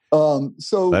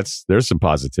 So there's some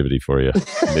positivity for you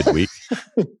midweek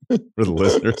for the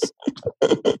listeners.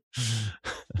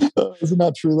 Is it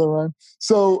not true though, Ryan?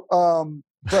 So,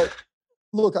 but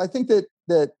look, I think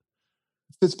that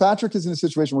Fitzpatrick is in a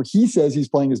situation where he says he's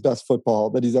playing his best football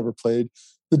that he's ever played.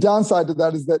 The downside to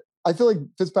that is that I feel like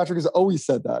Fitzpatrick has always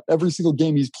said that. Every single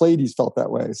game he's played, he's felt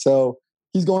that way. So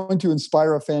he's going to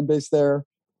inspire a fan base there.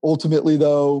 Ultimately,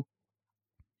 though,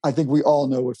 I think we all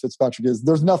know what Fitzpatrick is.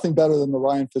 There's nothing better than the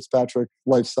Ryan Fitzpatrick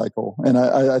life cycle. And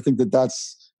I think that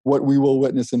that's what we will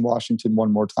witness in Washington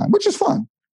one more time, which is fun.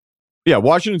 Yeah,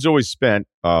 Washington's always spent,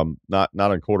 not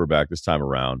on quarterback this time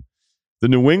around. The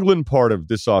New England part of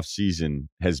this offseason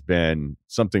has been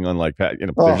something unlike that.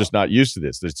 They're just not used to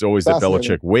this. It's always that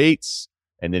Belichick waits,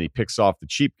 and then he picks off the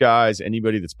cheap guys.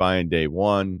 Anybody that's buying day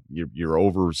one, you're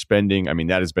overspending. I mean,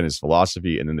 that has been his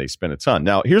philosophy, and then they spend a ton.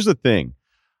 Now, here's the thing.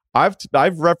 I've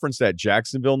referenced that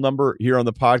Jacksonville number here on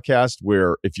the podcast,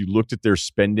 where if you looked at their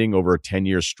spending over a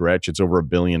 10-year stretch, it's over $1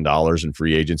 billion in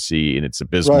free agency, and it's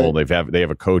abysmal. Right. They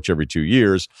have a coach every 2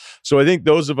 years. So I think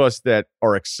those of us that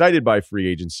are excited by free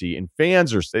agency and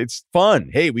fans it's fun.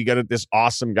 Hey, we got this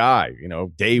awesome guy,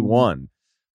 day one.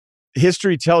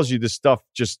 History tells you this stuff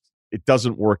it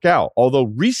doesn't work out. Although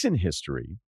recent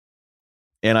history,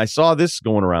 and I saw this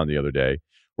going around the other day,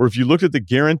 where if you looked at the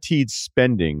guaranteed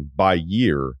spending by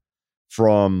year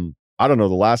from, I don't know,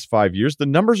 the last 5 years, the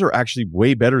numbers are actually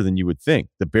way better than you would think.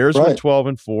 The Bears went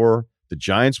 12-4. The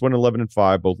Giants went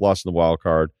 11-5, both lost in the wild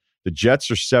card. The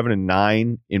Jets are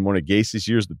 7-9 in one of Gase's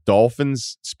years. The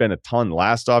Dolphins spent a ton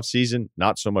last offseason,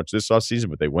 not so much this offseason,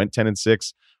 but they went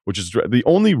 10-6, which is the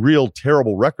only real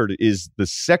terrible record is the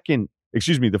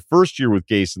first year with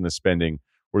Gase in the spending,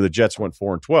 where the Jets went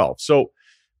 4-12. So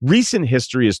recent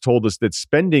history has told us that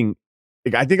spending,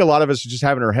 I think a lot of us just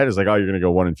have in our head is like, oh, you're going to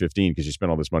go 1-15 because you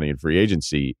spent all this money in free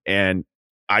agency. And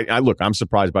I'm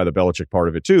surprised by the Belichick part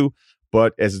of it too.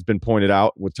 But as it's been pointed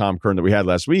out with Tom Curran that we had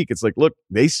last week, it's like, look,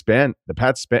 the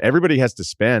Pats spent, everybody has to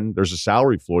spend. There's a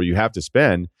salary floor you have to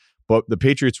spend. But the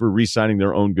Patriots were re-signing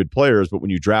their own good players. But when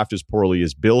you draft as poorly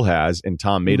as Bill has and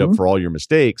Tom made up for all your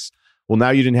mistakes, well, now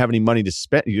you didn't have any money to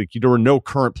spend. There were no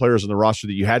current players on the roster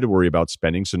that you had to worry about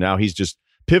spending. So now he's just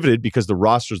pivoted because the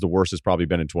roster's the worst it's probably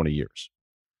been in 20 years.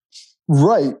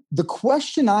 Right. The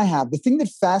question I have, the thing that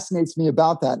fascinates me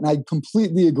about that, and I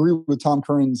completely agree with Tom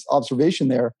Curran's observation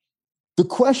there, the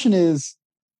question is,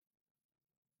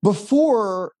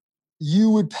 before you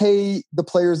would pay the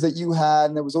players that you had,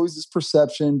 and there was always this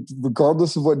perception,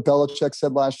 regardless of what Belichick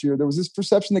said last year, there was this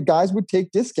perception that guys would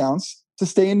take discounts to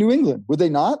stay in New England. Would they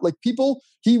not? Like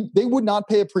they would not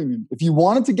pay a premium. If you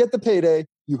wanted to get the payday,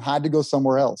 you had to go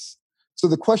somewhere else. So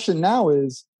the question now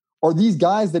is, are these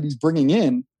guys that he's bringing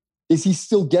in, is he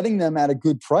still getting them at a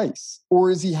good price? Or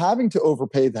is he having to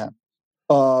overpay them?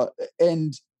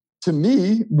 And to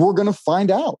me, we're going to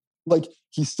find out. Like,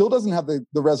 he still doesn't have the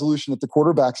resolution at the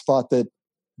quarterback spot that,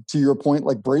 to your point,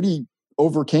 like Brady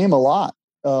overcame a lot.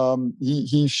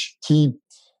 He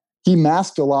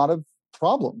masked a lot of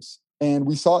problems. And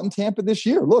we saw it in Tampa this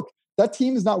year. Look, that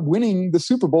team is not winning the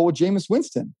Super Bowl with Jameis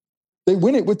Winston. They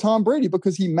win it with Tom Brady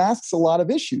because he masks a lot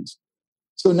of issues.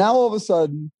 So now all of a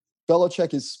sudden,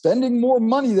 Belichick is spending more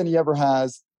money than he ever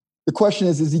has. The question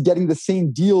is he getting the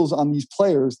same deals on these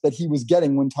players that he was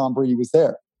getting when Tom Brady was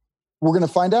there? We're going to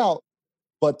find out.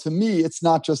 But to me, it's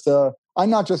not just I'm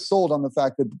not just sold on the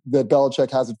fact that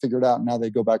Belichick hasn't figured out and now they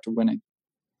go back to winning.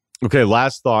 Okay,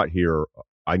 last thought here.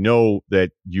 I know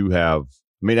that you have,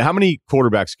 how many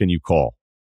quarterbacks can you call?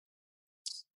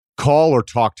 Call or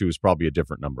talk to is probably a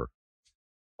different number.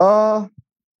 Half?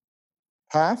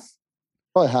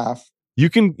 Probably half. You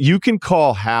can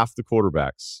call half the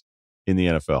quarterbacks in the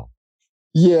NFL.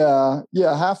 Yeah,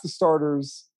 half the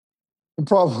starters, and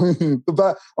probably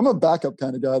I'm a backup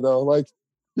kind of guy though. Like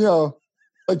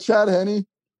Chad Henne.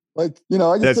 Like I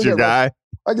can that's your guy.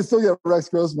 I can still get Rex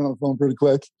Grossman on the phone pretty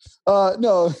quick.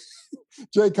 No,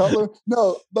 Jay Cutler.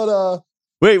 No, but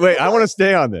Wait. I want to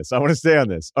stay on this.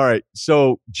 All right.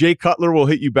 So Jay Cutler will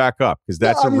hit you back up because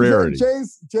that's a rarity.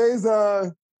 Jay's.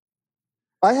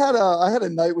 I had a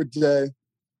night with Jay.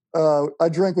 I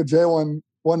drank with Jay one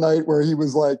night where he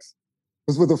was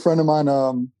with a friend of mine,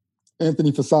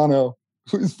 Anthony Fasano,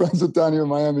 who's friends with down here in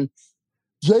Miami.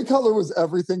 Jay Cutler was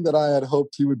everything that I had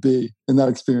hoped he would be in that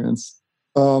experience.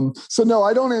 So no,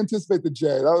 I don't anticipate the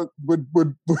Jay. That would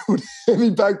hit me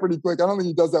back pretty quick. I don't think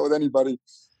he does that with anybody.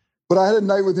 But I had a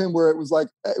night with him where it was like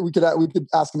we could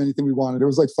ask him anything we wanted. It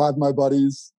was like 5 of my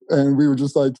buddies, and we were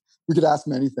just like we could ask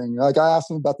him anything. Like I asked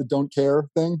him about the don't care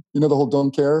thing, the whole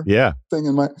don't care thing.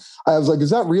 And I was like,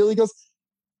 "Is that real?" He goes,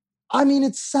 "I mean,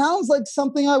 it sounds like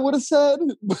something I would have said,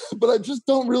 but I just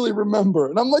don't really remember."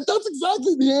 And I'm like, "That's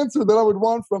exactly the answer that I would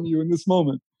want from you in this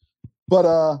moment." But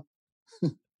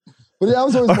but yeah, I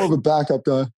was always more of a backup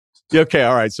guy. Okay,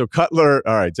 all right. So Cutler,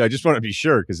 all right. So I just want to be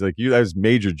sure because that was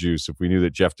major juice if we knew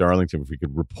that Jeff Darlington, if we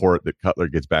could report that Cutler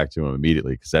gets back to him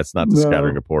immediately, because that's not the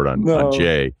scattering report on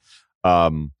Jay.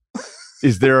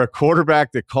 Is there a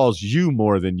quarterback that calls you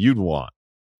more than you'd want?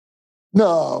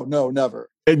 No, never.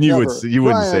 And you wouldn't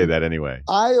Brian, say that anyway.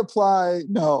 I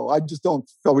just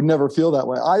don't. I would never feel that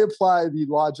way. I apply the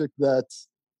logic that,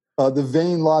 the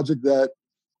vain logic that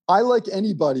I like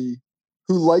anybody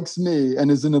who likes me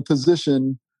and is in a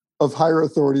position of higher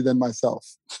authority than myself.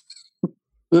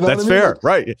 That's fair,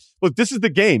 right? Look, this is the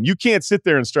game. You can't sit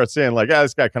there and start saying like,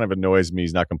 this guy kind of annoys me.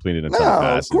 He's not completing a ton of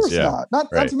passes. Of course not.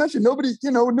 Not to mention, nobody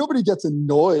gets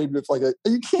annoyed with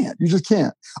you can't. You just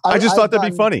can't. I just thought that'd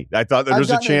be funny. I thought that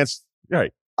there's a chance.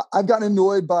 Right. I've gotten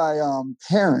annoyed by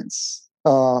parents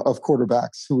of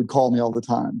quarterbacks who would call me all the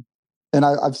time, and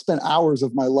I've spent hours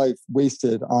of my life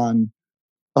wasted on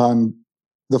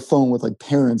the phone with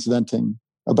parents venting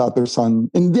about their son.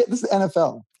 And this is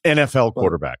NFL. NFL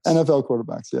quarterbacks. NFL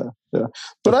quarterbacks, yeah.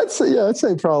 But I'd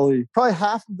say probably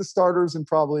half of the starters and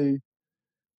probably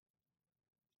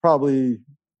at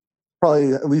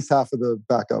least half of the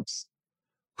backups.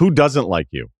 Who doesn't like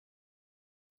you?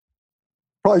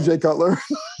 Probably Jay Cutler.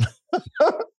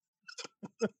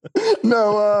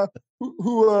 No,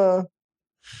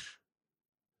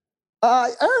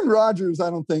 Aaron Rodgers. I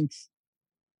don't think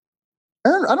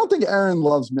Aaron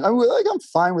loves me. I'm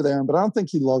fine with Aaron, but I don't think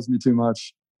he loves me too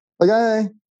much. I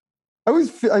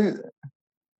always feel, I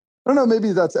don't know,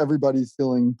 maybe that's everybody's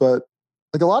feeling, but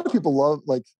a lot of people love,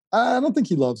 I don't think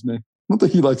he loves me. I don't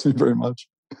think he likes me very much.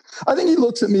 I think he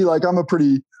looks at me like I have a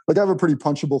pretty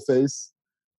punchable face.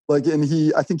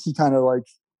 And I think he kind of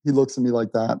he looks at me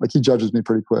like that. He judges me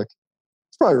pretty quick.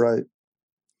 He's probably right.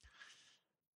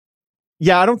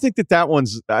 Yeah, I don't think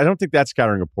that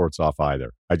scattering report's off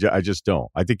either. I just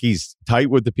don't. I think he's tight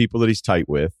with the people that he's tight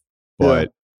with,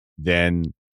 but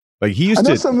then he used to.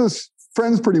 I know some of his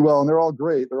friends pretty well, and they're all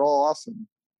great. They're all awesome.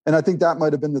 And I think that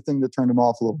might have been the thing that turned him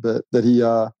off a little bit, that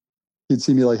he'd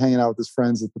see me hanging out with his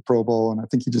friends at the Pro Bowl, and I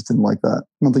think he just didn't like that.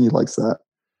 I don't think he likes that.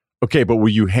 Okay, but were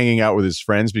you hanging out with his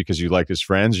friends because you like his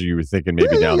friends, or you were thinking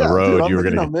maybe down the road you were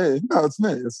going to? Me. No, it's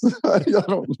me.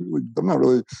 I'm not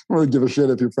really give a shit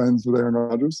if you're friends with Aaron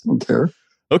Rodgers. I don't care.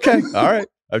 Okay, all right.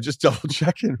 I'm just double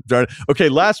checking. Okay,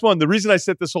 last one. The reason I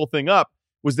set this whole thing up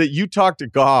was that you talked to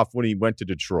Goff when he went to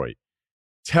Detroit.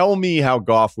 Tell me how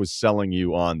Goff was selling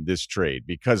you on this trade,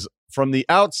 because from the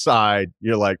outside,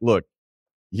 you're like, look,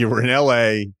 you were in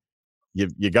LA,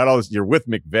 you got all this, you're with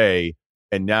McVay,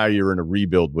 and now you're in a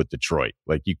rebuild with Detroit.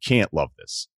 You can't love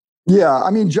this. Yeah, I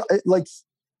mean,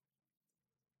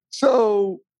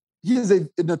 so he is an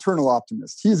eternal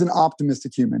optimist. He is an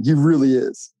optimistic human. He really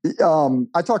is.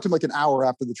 I talked to him an hour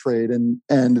after the trade, and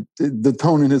the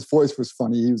tone in his voice was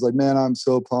funny. He was like, "Man, I'm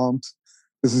so pumped.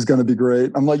 This is going to be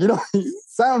great." I'm like, you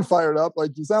sound fired up.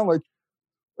 You sound like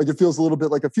it feels a little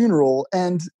bit like a funeral.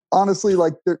 And honestly,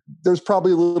 there's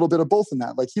probably a little bit of both in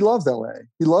that. He loves LA.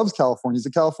 He loves California. He's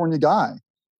a California guy.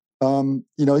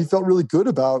 He felt really good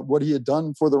about what he had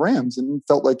done for the Rams and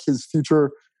felt like his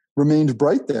future remained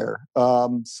bright there.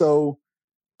 But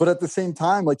at the same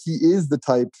time, he is the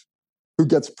type who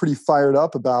gets pretty fired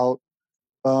up about,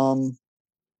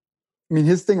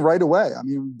 his thing right away.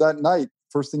 That night,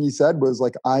 first thing he said was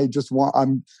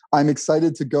I'm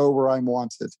excited to go where I'm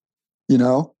wanted.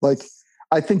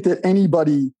 I think that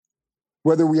anybody,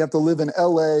 whether we have to live in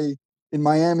LA, in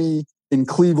Miami, in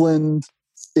Cleveland,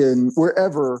 in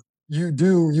wherever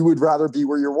you would rather be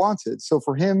where you're wanted. So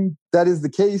for him, that is the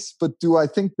case. But do I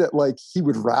think that he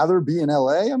would rather be in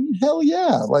LA? Hell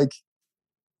yeah.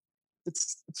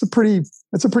 It's a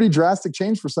pretty drastic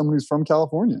change for someone who's from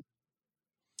California.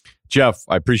 Jeff,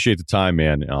 I appreciate the time,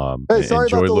 man. Hey, sorry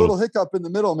about the little hiccup in the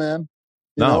middle, man.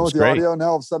 With the great audio.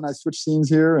 Now all of a sudden I switch scenes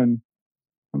here and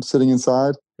I'm sitting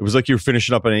inside. It was like you were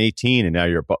finishing up an 18 and now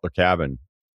you're at Butler Cabin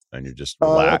and you're just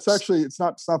relaxed. It's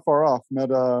not far off.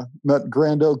 Met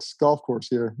Grand Oaks Golf Course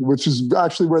here, which is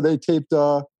actually where they taped.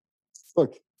 Look,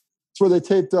 it's where they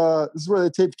taped. This is where they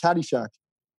taped Caddyshack.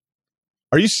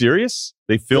 Are you serious?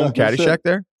 They filmed Caddyshack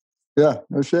there? Yeah,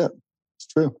 no shit. It's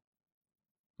true.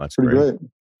 That's pretty great. Yeah.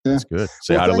 That's good.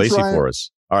 Say hi to thanks, Lacey Ryan. for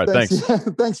us. All right, thanks.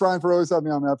 Thanks, Ryan, for always having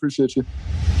me on, man. I appreciate you.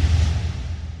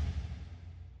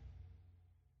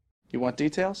 You want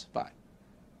details? Fine.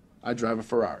 I drive a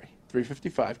Ferrari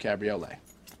 355 Cabriolet.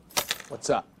 What's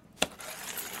up?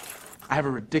 I have a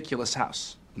ridiculous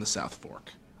house in the South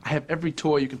Fork. I have every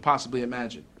toy you can possibly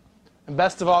imagine. And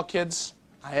best of all, kids,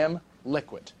 I am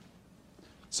liquid.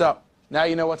 So, now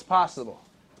you know what's possible.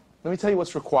 Let me tell you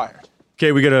what's required.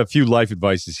 Okay, we got a few life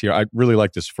advices here. I really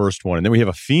like this first one. And then we have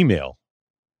a female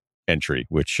entry,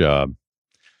 which isn't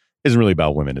really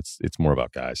about women. It's more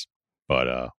about guys.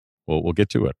 But we'll get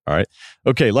to it. All right.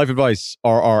 Okay, life advice,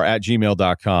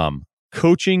 rr@gmail.com.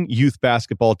 Coaching youth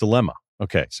basketball dilemma.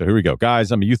 Okay, so here we go.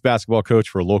 Guys, I'm a youth basketball coach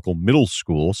for a local middle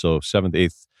school. So 7th,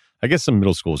 8th. I guess some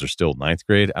middle schools are still 9th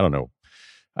grade. I don't know.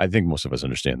 I think most of us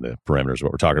understand the parameters of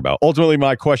what we're talking about. Ultimately,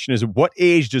 my question is, at what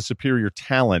age does superior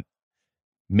talent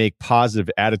make positive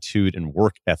attitude and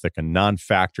work ethic a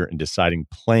non-factor in deciding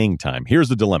playing time? Here's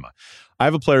the dilemma. I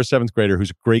have a player, 7th grader, who's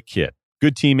a great kid.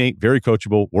 Good teammate, very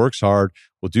coachable, works hard,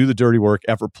 will do the dirty work,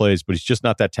 effort plays, but he's just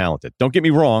not that talented. Don't get me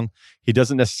wrong. He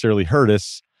doesn't necessarily hurt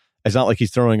us. It's not like he's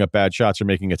throwing up bad shots or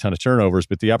making a ton of turnovers,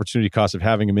 but the opportunity cost of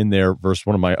having him in there versus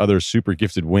one of my other super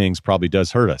gifted wings probably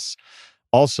does hurt us.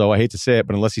 Also, I hate to say it,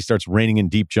 but unless he starts raining in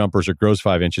deep jumpers or grows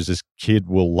 5 inches, this kid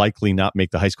will likely not make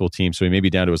the high school team, so he may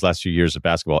be down to his last few years of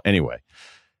basketball anyway.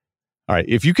 All right,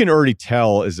 if you can already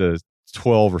tell as a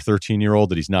 12 or 13-year-old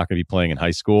that he's not going to be playing in high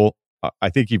school,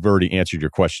 I think you've already answered your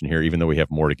question here, even though we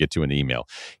have more to get to in the email.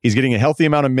 He's getting a healthy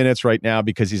amount of minutes right now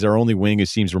because he's our only wing who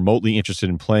seems remotely interested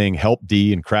in playing help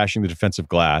D and crashing the defensive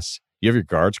glass. You have your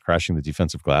guards crashing the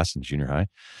defensive glass in junior high.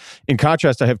 In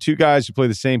contrast, I have 2 guys who play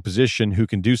the same position who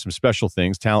can do some special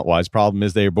things talent-wise. Problem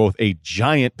is they are both a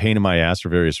giant pain in my ass for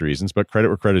various reasons, but credit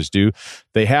where credit is due.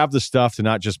 They have the stuff to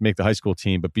not just make the high school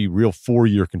team, but be real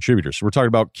 4-year contributors. So we're talking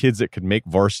about kids that could make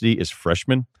varsity as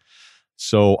freshmen.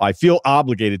 So I feel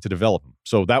obligated to develop them.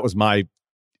 So that was my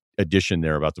addition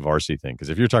there about the varsity thing. Because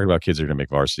if you're talking about kids that are going to make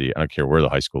varsity, I don't care where the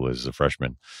high school is as a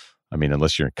freshman. I mean,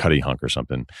 unless you're in Cuddy Hunk or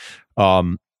something.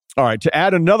 All right, to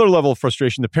add another level of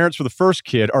frustration, the parents for the first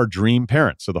kid are dream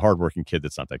parents. So the hardworking kid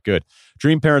that's not that good.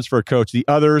 Dream parents for a coach. The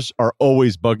others are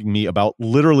always bugging me about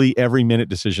literally every minute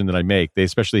decision that I make. They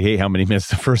especially hate how many minutes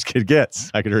the first kid gets.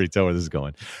 I can already tell where this is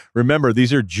going. Remember,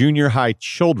 these are junior high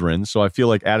children, so I feel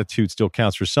like attitude still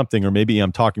counts for something, or maybe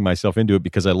I'm talking myself into it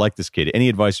because I like this kid. Any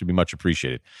advice would be much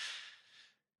appreciated.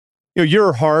 You know,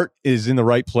 your heart is in the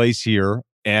right place here.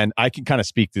 And I can kind of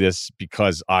speak to this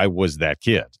because I was that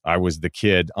kid. I was the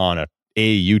kid on a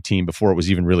AAU team before it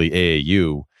was even really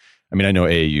AAU. I mean, I know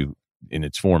AAU in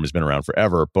its form has been around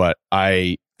forever, but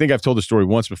I think I've told the story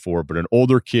once before, but an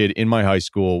older kid in my high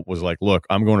school was like, look,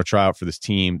 I'm going to try out for this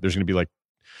team. There's going to be like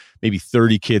maybe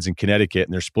 30 kids in Connecticut,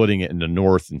 and they're splitting it into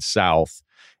North and South.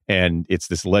 And it's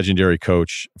this legendary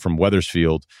coach from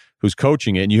Wethersfield who's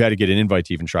coaching it, and you had to get an invite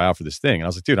to even try out for this thing. And I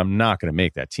was like, dude, I'm not going to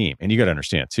make that team. And you got to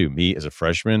understand, too, me as a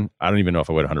freshman, I don't even know if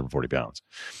I weighed 140 pounds.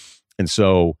 And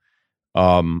so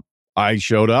I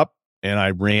showed up, and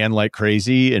I ran like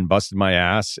crazy and busted my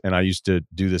ass. And I used to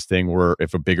do this thing where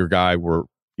if a bigger guy were,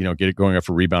 going up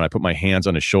for rebound, I put my hands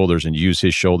on his shoulders and use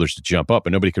his shoulders to jump up.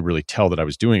 And nobody could really tell that I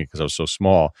was doing it because I was so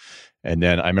small. And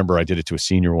then I remember I did it to a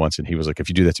senior once, and he was like, if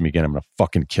you do that to me again, I'm going to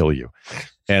fucking kill you.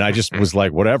 And I just was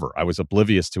like, whatever. I was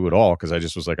oblivious to it all because I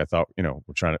just was like, I thought, I'm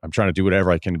trying to do whatever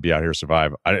I can to be out here to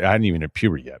survive. I hadn't even hit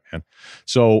puberty yet, man.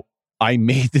 So I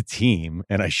made the team,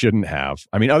 and I shouldn't have.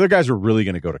 I mean, other guys were really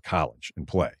going to go to college and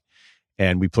play.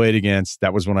 And we played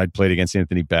that was when I played against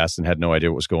Anthony Best and had no idea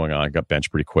what was going on. I got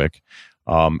benched pretty quick.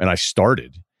 And I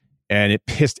started. And it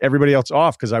pissed everybody else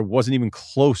off because I wasn't even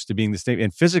close to being the same.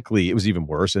 And physically, it was even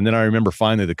worse. And then I remember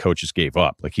finally the coach just gave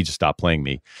up. Like, he just stopped playing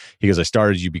me. He goes, I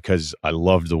started you because I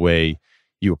loved the way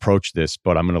you approach this,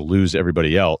 but I'm going to lose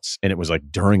everybody else. And it was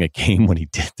like during a game when he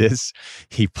did this,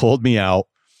 he pulled me out,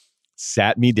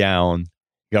 sat me down,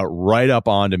 got right up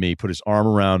onto me, put his arm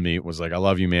around me. It was like, I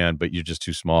love you, man, but you're just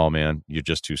too small, man. You're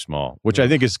just too small, which I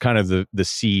think is kind of the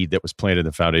seed that was planted in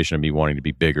the foundation of me wanting to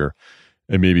be bigger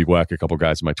and maybe whack a couple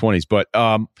guys in my 20s. But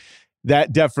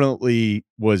that definitely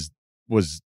was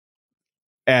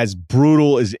as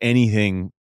brutal as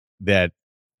anything that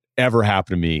ever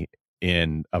happened to me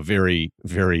in a very,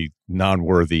 very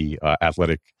non-worthy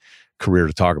athletic career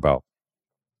to talk about.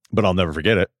 But I'll never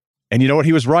forget it. And you know what?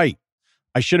 He was right.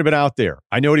 I should have been out there.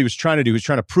 I know what he was trying to do. He was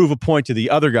trying to prove a point to the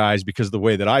other guys because of the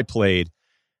way that I played,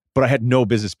 but I had no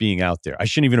business being out there. I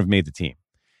shouldn't even have made the team.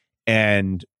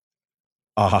 And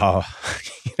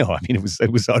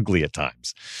it was ugly at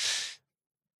times.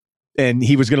 And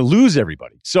he was going to lose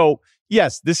everybody. So,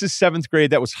 yes, this is 7th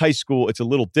grade. That was high school. It's a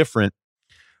little different.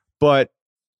 But,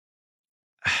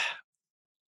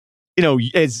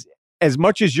 as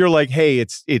much as you're like, hey,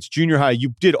 it's junior high,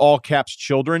 you did all caps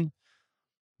children.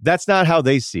 That's not how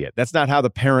they see it. That's not how the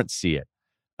parents see it.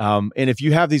 And if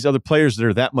you have these other players that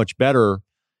are that much better,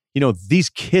 these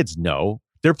kids know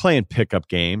they're playing pickup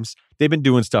games. They've been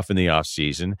doing stuff in the off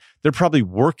season. They're probably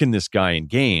working this guy in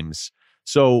games.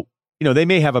 So, they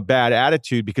may have a bad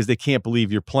attitude because they can't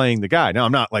believe you're playing the guy. Now,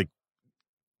 I'm not like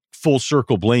full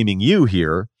circle blaming you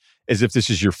here as if this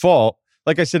is your fault.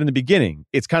 Like I said in the beginning,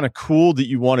 it's kind of cool that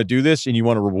you want to do this and you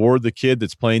want to reward the kid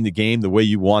that's playing the game the way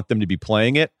you want them to be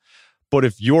playing it. But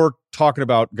if you're talking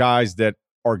about guys that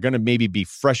are going to maybe be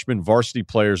freshman varsity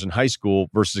players in high school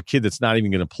versus a kid that's not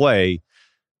even going to play,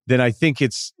 then I think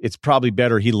it's probably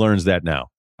better he learns that now.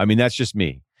 I mean, that's just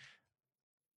me.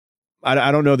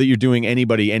 I don't know that you're doing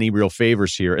anybody any real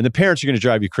favors here. And the parents are going to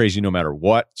drive you crazy no matter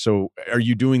what. So are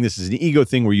you doing this as an ego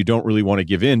thing where you don't really want to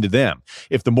give in to them?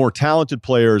 If the more talented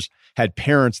players had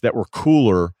parents that were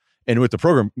cooler and with the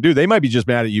program, dude, they might be just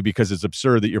mad at you because it's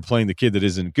absurd that you're playing the kid that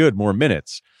isn't good more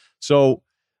minutes. So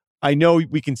I know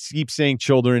we can keep saying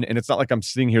children, and it's not like I'm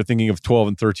sitting here thinking of 12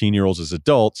 and 13-year-olds as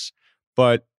adults.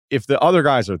 But if the other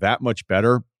guys are that much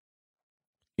better,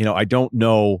 I don't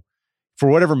know. For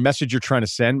whatever message you're trying to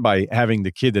send by having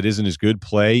the kid that isn't as good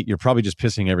play, you're probably just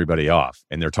pissing everybody off,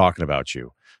 and they're talking about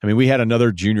you. I mean, we had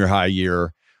another junior high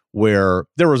year where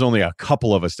there was only a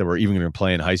couple of us that were even going to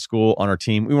play in high school on our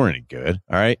team. We weren't any good,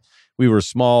 all right? We were a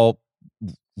small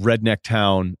redneck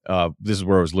town. This is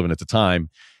where I was living at the time.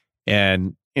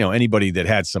 And, anybody that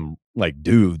had some, like,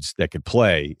 dudes that could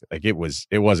play, like, it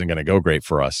wasn't going to go great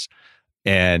for us.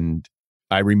 And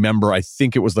I remember, I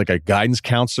think it was like a guidance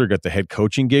counselor got the head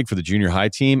coaching gig for the junior high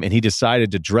team, and he decided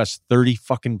to dress 30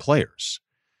 fucking players.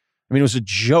 I mean, it was a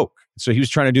joke. So he was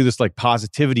trying to do this like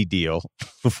positivity deal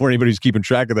before anybody was keeping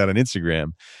track of that on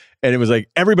Instagram. And it was like,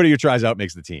 everybody who tries out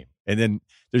makes the team. And then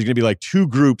there's going to be like 2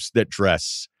 groups that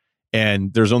dress,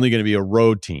 and there's only going to be a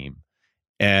road team.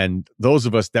 And those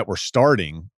of us that were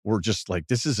starting were just like,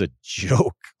 this is a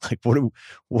joke. Like,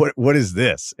 what is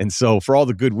this? And so for all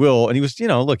the goodwill, and he was,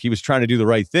 he was trying to do the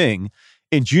right thing.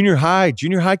 In junior high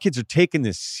kids are taking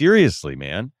this seriously,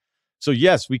 man. So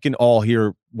yes, we can all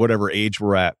hear whatever age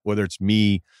we're at, whether it's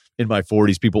me in my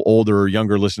 40s, people older or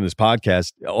younger listening to this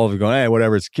podcast, all of you going, hey,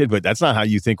 whatever, it's a kid. But that's not how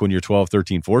you think when you're 12,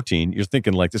 13, 14. You're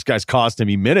thinking like, this guy's costing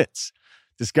me minutes.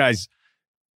 This guy's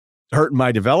hurting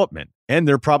my development. And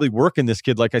they're probably working this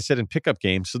kid, like I said, in pickup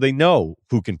games, so they know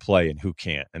who can play and who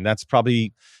can't. And that's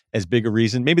probably as big a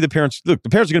reason. Maybe the parents are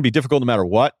going to be difficult no matter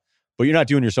what, but you're not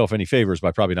doing yourself any favors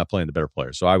by probably not playing the better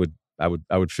players. So I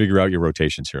would figure out your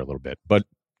rotations here a little bit. But,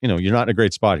 you're not in a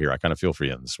great spot here. I kind of feel for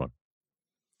you on this one.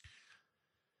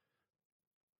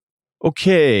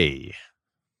 Okay.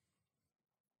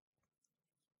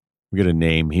 We get a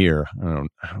name here. I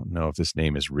don't know if this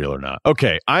name is real or not.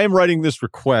 Okay. I am writing this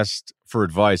request for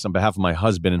advice on behalf of my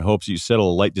husband in hopes that you settle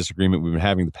a light disagreement we've been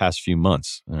having the past few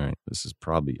months. All right.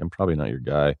 I'm probably not your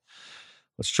guy.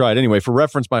 Let's try it anyway. For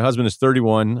reference, my husband is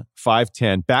 31,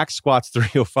 5'10", back squats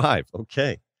 305.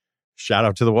 Okay. Shout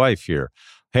out to the wife here.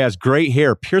 He has great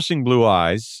hair, piercing blue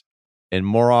eyes, and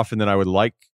more often than I would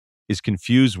like is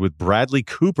confused with Bradley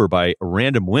Cooper by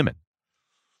random women.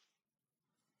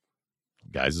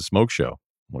 Guy's a smoke show.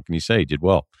 What can you say? He did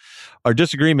well. Our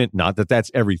disagreement, not that that's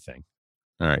everything.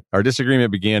 All right. Our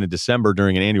disagreement began in December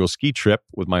during an annual ski trip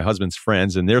with my husband's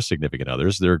friends and their significant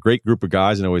others. They're a great group of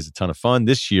guys and always a ton of fun.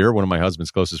 This year, one of my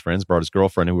husband's closest friends brought his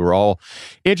girlfriend, and we were all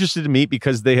interested to meet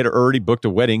because they had already booked a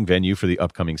wedding venue for the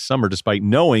upcoming summer, despite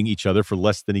knowing each other for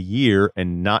less than a year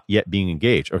and not yet being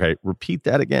engaged. Okay. Repeat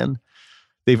that again.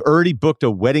 They've already booked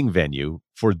a wedding venue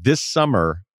for this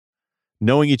summer,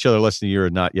 knowing each other less than a year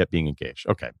and not yet being engaged.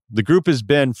 Okay. The group has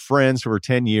been friends for over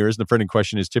 10 years. The friend in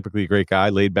question is typically a great guy,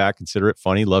 laid back, considerate,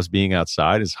 funny, loves being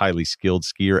outside, is highly skilled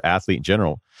skier, athlete in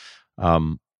general.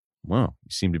 Well, you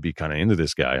seem to be kind of into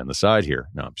this guy on the side here.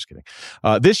 No, I'm just kidding.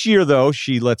 This year, though,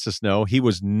 she lets us know he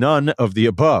was none of the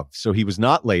above. So he was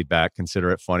not laid back,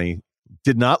 considerate, funny,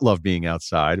 did not love being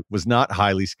outside, was not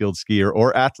highly skilled skier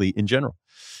or athlete in general.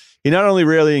 He not only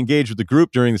rarely engaged with the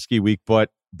group during the ski week, but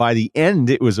by the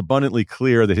end, it was abundantly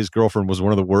clear that his girlfriend was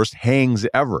one of the worst hangs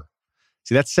ever.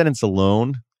 See, that sentence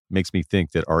alone makes me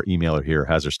think that our emailer here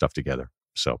has her stuff together.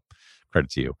 So credit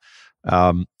to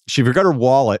you. She forgot her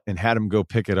wallet and had him go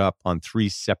pick it up on 3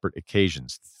 separate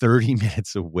occasions, 30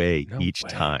 minutes away each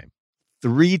time.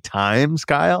 3 times,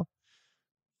 Kyle?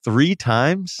 3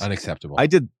 times? Unacceptable. I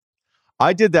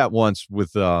did that once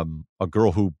with a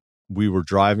girl who we were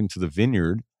driving to the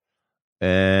vineyard,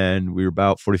 and we were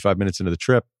about 45 minutes into the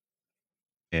trip,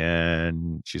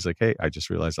 and she's like, hey, I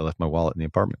just realized I left my wallet in the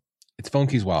apartment. It's phone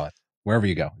keys, wallet. Wherever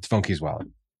you go, it's phone keys, wallet.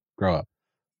 Grow up.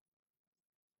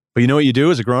 But you know what you do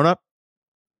as a grown-up?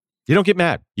 You don't get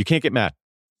mad. You can't get mad.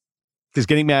 Because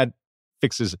getting mad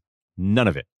fixes none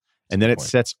of it. And then it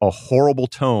sets a horrible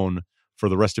tone for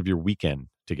the rest of your weekend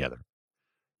together.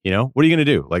 You know, what are you going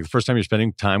to do? Like the first time you're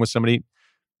spending time with somebody,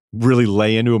 really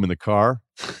lay into them in the car?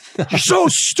 You're so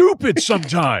stupid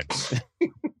sometimes.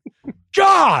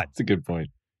 God! That's a good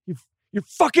point. You're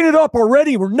fucking it up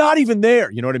already. We're not even there.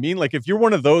 You know what I mean? Like if you're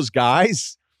one of those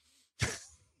guys,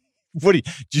 do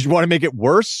you want to make it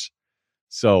worse?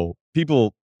 So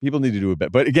people need to do a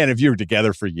bit. But again, if you're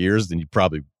together for years, then you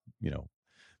probably,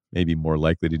 maybe more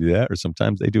likely to do that. Or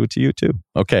sometimes they do it to you too.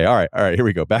 Okay. All right. Here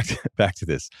we go. Back to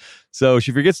this. So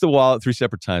she forgets the wallet 3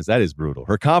 separate times. That is brutal.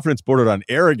 Her confidence bordered on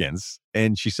arrogance.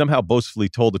 And she somehow boastfully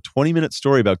told a 20-minute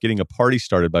story about getting a party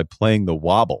started by playing the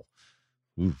wobble.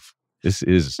 Oof. This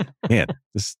is, man,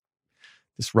 this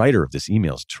writer of this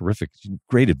email is terrific.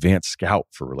 Great advanced scout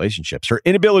for relationships. Her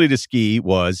inability to ski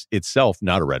was itself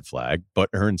not a red flag, but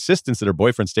her insistence that her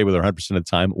boyfriend stay with her 100% of the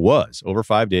time was. Over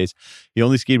 5 days, he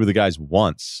only skied with the guys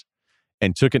once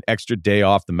and took an extra day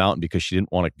off the mountain because she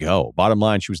didn't want to go. Bottom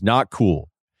line, she was not cool.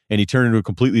 And he turned into a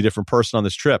completely different person on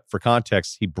this trip. For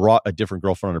context, he brought a different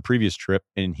girlfriend on a previous trip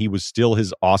and he was still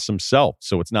his awesome self.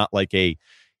 So it's not like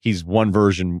he's one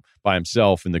version by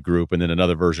himself in the group and then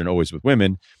another version always with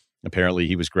women. Apparently,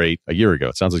 he was great a year ago.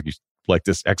 It sounds like you like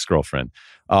this ex-girlfriend.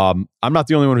 I'm not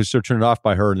the only one who's so turned off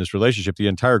by her in this relationship. The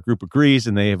entire group agrees,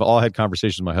 and they have all had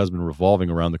conversations with my husband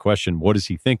revolving around the question, what is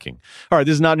he thinking? All right,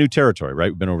 this is not new territory, right?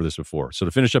 We've been over this before. So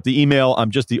to finish up the email, I'm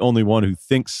just the only one who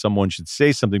thinks someone should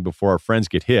say something before our friends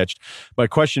get hitched. My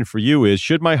question for you is,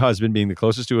 should my husband, being the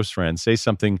closest to his friend, say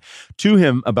something to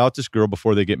him about this girl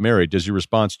before they get married? Does your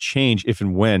response change if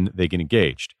and when they get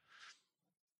engaged?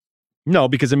 No,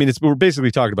 because we're basically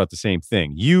talking about the same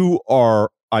thing. You are,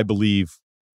 I believe,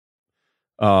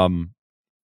 I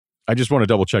just want to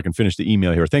double check and finish the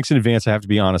email here. Thanks in advance. I have to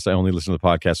be honest. I only listen to the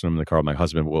podcast when I'm in the car with my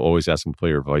husband. We'll always ask him to play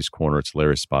your advice corner. It's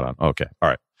hilarious. Spot on. Okay. All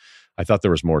right. I thought there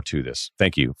was more to this.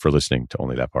 Thank you for listening to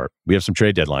only that part. We have some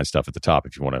trade deadline stuff at the top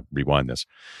if you want to rewind this.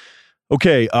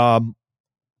 Okay.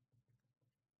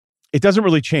 It doesn't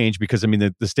really change because,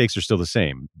 the stakes are still the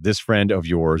same. This friend of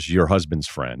yours, your husband's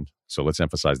friend, so let's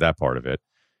emphasize that part of it,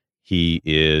 he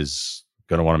is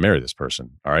going to want to marry this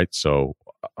person, all right? So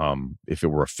if it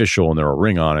were official and there were a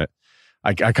ring on it,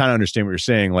 I kind of understand what you're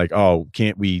saying, like, oh,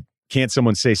 can't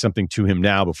someone say something to him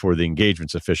now before the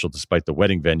engagement's official despite the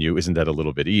wedding venue? Isn't that a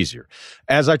little bit easier?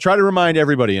 As I try to remind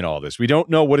everybody in all this, we don't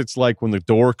know what it's like when the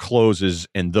door closes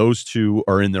and those two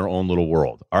are in their own little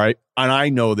world, all right? And I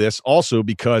know this also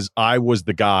because I was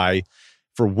the guy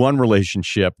for one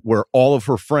relationship where all of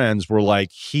her friends were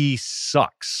like, he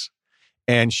sucks.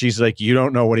 And she's like, you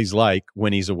don't know what he's like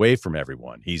when he's away from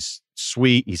everyone. He's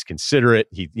sweet. He's considerate.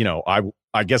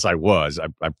 I guess I was. I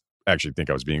actually think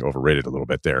I was being overrated a little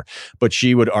bit there. But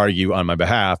she would argue on my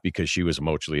behalf because she was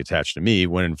emotionally attached to me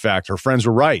when in fact her friends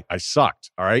were right. I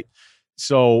sucked. All right.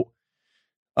 So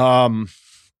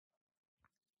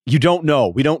you don't know.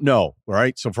 We don't know. All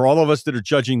right. So for all of us that are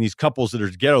judging these couples that are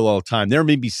together all the time, there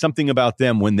may be something about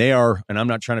them when they are, and I'm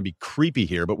not trying to be creepy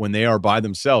here, but when they are by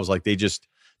themselves, like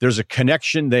there's a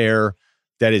connection there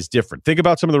that is different. Think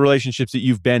about some of the relationships that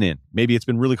you've been in. Maybe it's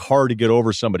been really hard to get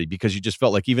over somebody because you just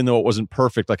felt like even though it wasn't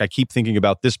perfect, like I keep thinking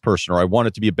about this person or I want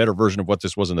it to be a better version of what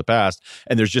this was in the past.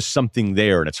 And there's just something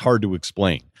there and it's hard to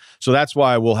explain. So that's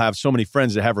why we'll have so many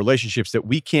friends that have relationships that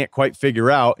we can't quite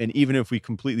figure out. And even if we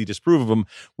completely disprove of them,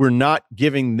 we're not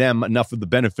giving them enough of the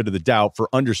benefit of the doubt for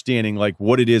understanding like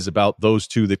what it is about those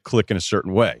two that click in a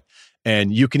certain way.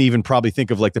 And you can even probably think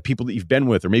of like the people that you've been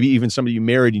with, or maybe even somebody you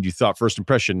married and you thought first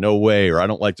impression, no way, or I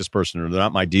don't like this person, or they're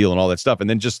not my deal and all that stuff. And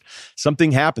then just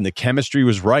something happened. The chemistry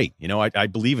was right. I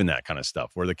believe in that kind of stuff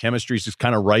where the chemistry is just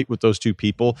kind of right with those two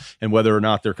people. And whether or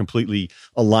not they're completely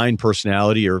aligned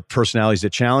personality or personalities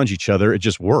that challenge each other, it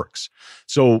just works.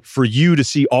 So for you to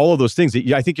see all of those things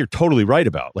that I think you're totally right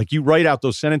about, like you write out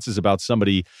those sentences about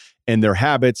somebody and their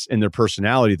habits and their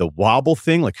personality, the wobble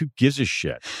thing, like who gives a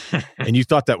shit? And you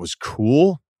thought that was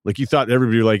cool? Like you thought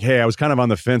everybody were like, hey, I was kind of on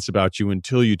the fence about you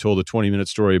until you told a 20-minute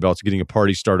story about getting a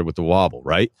party started with the wobble,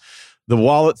 right? The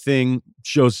wallet thing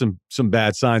shows some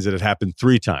bad signs that it happened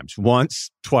 3 times. Once,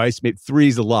 twice, maybe 3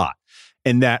 is a lot.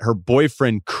 And that her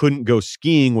boyfriend couldn't go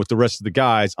skiing with the rest of the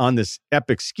guys on this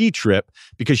epic ski trip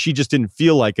because she just didn't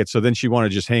feel like it. So then she wanted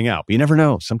to just hang out. But you never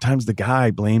know. Sometimes the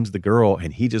guy blames the girl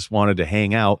and he just wanted to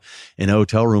hang out in a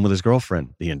hotel room with his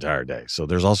girlfriend the entire day. So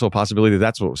there's also a possibility that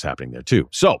that's what was happening there too.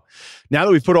 So now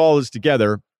that we've put all this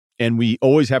together, and we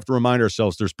always have to remind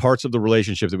ourselves there's parts of the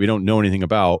relationship that we don't know anything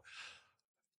about.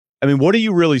 I mean, what are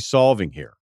you really solving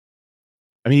here?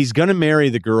 I mean, he's going to marry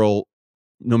the girl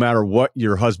no matter what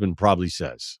your husband probably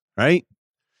says, right?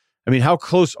 I mean, how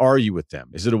close are you with them?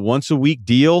 Is it a once a week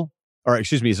deal? Or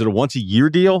excuse me, is it a once a year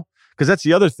deal? Because that's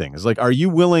the other thing. Is like, are you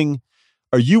willing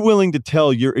to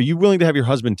have your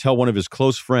husband tell one of his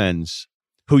close friends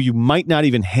who you might not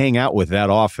even hang out with that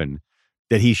often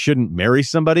that he shouldn't marry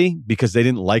somebody because they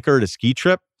didn't like her at a ski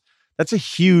trip? That's a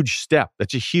huge step.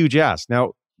 That's a huge ask.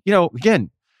 Now,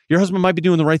 again, your husband might be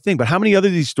doing the right thing, but how many other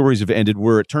of these stories have ended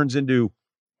where it turns into,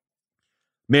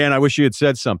 man, I wish you had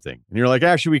said something. And you're like,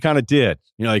 actually, we kind of did.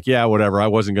 You're like, yeah, whatever. I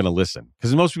wasn't going to listen.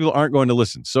 Because most people aren't going to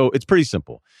listen. So it's pretty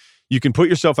simple. You can put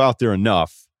yourself out there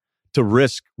enough to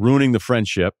risk ruining the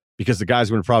friendship because the guy's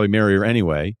going to probably marry her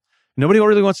anyway. Nobody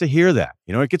really wants to hear that.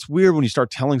 It gets weird when you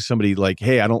start telling somebody like,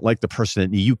 hey, I don't like the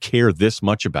person that you care this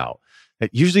much about. It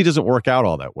usually doesn't work out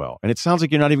all that well. And it sounds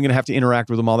like you're not even going to have to interact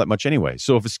with them all that much anyway.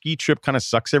 So if a ski trip kind of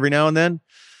sucks every now and then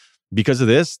because of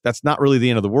this, that's not really the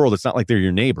end of the world. It's not like they're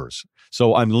your neighbors.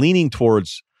 So I'm leaning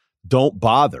towards don't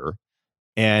bother.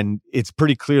 And it's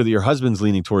pretty clear that your husband's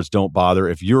leaning towards don't bother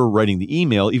if you're writing the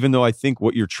email, even though I think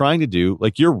what you're trying to do,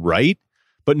 like you're right,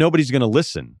 but nobody's going to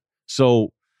listen.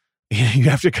 So you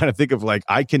have to kind of think of like,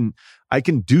 I can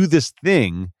do this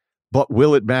thing, but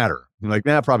will it matter? You're like,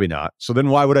 nah, probably not. So then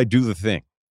why would I do the thing?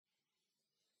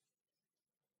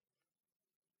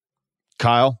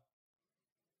 Kyle?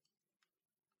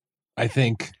 I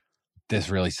think this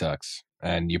really sucks.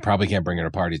 And you probably can't bring her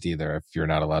to parties either if you're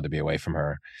not allowed to be away from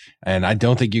her. And I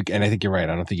don't think and I think you're right.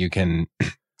 I don't think you can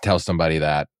tell somebody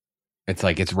that it's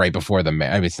like it's right before the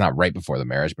marriage. I mean, it's not right before the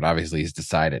marriage, but obviously he's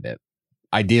decided it.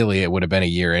 Ideally, it would have been a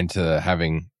year into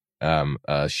having a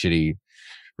shitty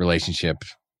relationship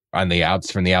from the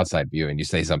outside view, and you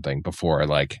say something before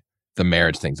like the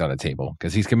marriage thing's on the table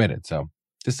because he's committed. So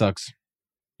this sucks.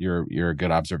 You're a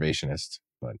good observationist,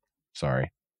 but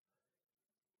sorry.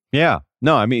 Yeah.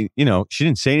 No, I mean, she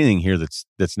didn't say anything here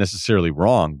that's necessarily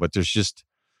wrong, but there's just,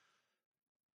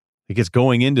 it gets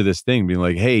going into this thing being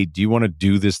like, hey, do you want to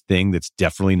do this thing that's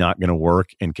definitely not going to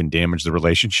work and can damage the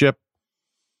relationship?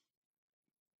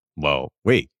 Well,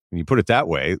 wait, when you put it that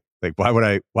way, like, why would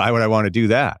I want to do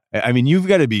that? I mean, you've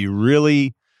got to be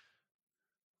really,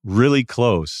 really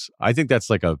close. I think that's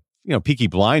like Peaky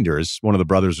Blinders. One of the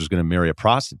brothers was going to marry a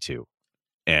prostitute,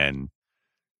 and,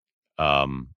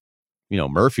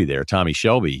 Murphy there, Tommy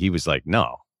Shelby, he was like,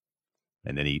 no.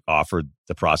 And then he offered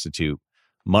the prostitute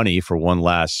money for one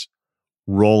last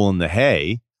roll in the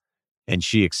hay, and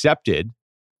she accepted.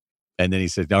 And then he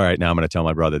said, all right, now I'm going to tell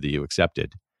my brother that you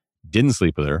accepted. Didn't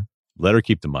sleep with her, let her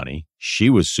keep the money. She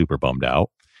was super bummed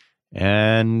out.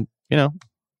 And,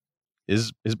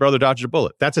 his brother dodged a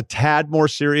bullet. That's a tad more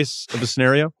serious of a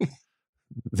scenario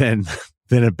than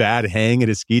a bad hang at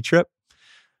a ski trip.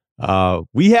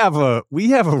 We have a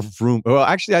room. Well,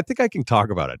 actually, I think I can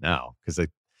talk about it now because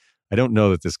I don't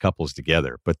know that this couple's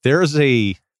together, but there's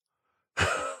a,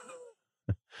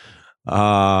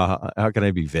 how can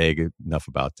I be vague enough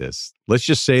about this? Let's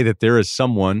just say that there is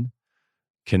someone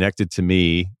connected to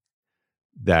me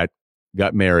that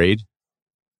got married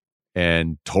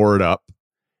and tore it up,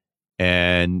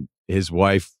 and his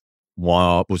wife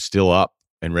was still up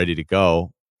and ready to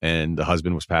go, and the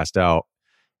husband was passed out,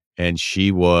 and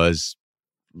she was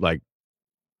like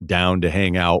down to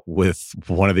hang out with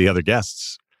one of the other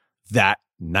guests that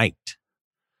night.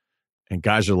 And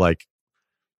guys are like,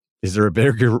 is there a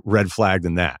bigger red flag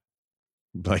than that?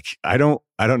 Like, I don't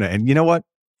know. And you know what?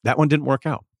 That one didn't work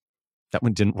out.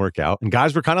 And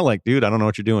guys were kind of like, dude, I don't know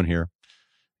what you're doing here.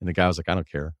 And the guy was like, I don't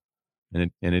care.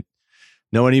 And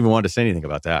no one even wanted to say anything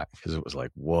about that because it was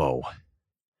like, whoa.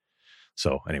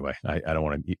 So anyway, I don't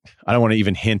want to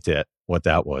even hint at what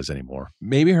that was anymore.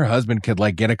 Maybe her husband could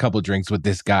like get a couple drinks with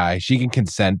this guy. She can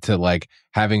consent to like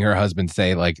having her husband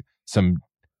say like some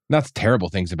not terrible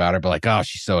things about her, but like, oh,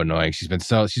 she's so annoying. She's been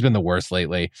the worst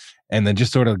lately. And then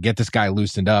just sort of get this guy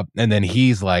loosened up. And then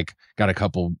he's like got a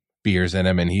couple beers in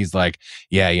him and he's like,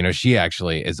 yeah, she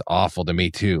actually is awful to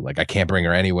me too. Like I can't bring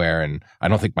her anywhere and I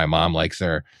don't think my mom likes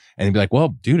her. And he'd be like, well,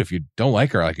 dude, if you don't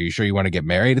like her, like, are you sure you want to get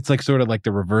married? It's like sort of like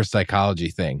the reverse psychology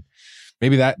thing.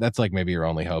 Maybe that's like maybe your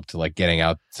only hope to like getting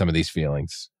out some of these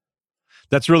feelings.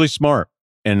 That's really smart.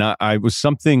 And I was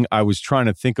trying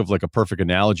to think of like a perfect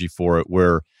analogy for it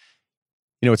where,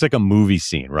 it's like a movie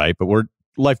scene, right? But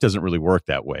life doesn't really work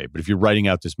that way. But if you're writing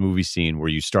out this movie scene where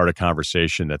you start a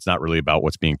conversation that's not really about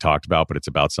what's being talked about, but it's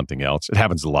about something else, it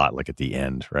happens a lot like at the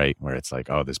end, right? Where it's like,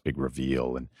 oh, this big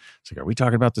reveal. And it's like, are we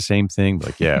talking about the same thing?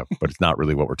 Like, yeah, but it's not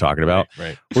really what we're talking about.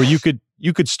 Right. Where you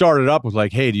could start it up with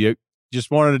like, hey, do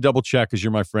just wanted to double check because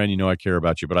you're my friend. You know I care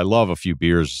about you, but I love a few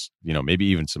beers, maybe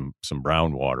even some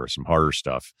brown water, some harder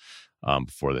stuff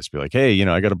before this. Be like, hey,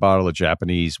 I got a bottle of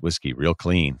Japanese whiskey, real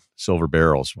clean, silver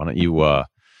barrels. Why don't you,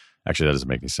 actually, that doesn't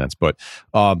make any sense, but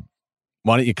why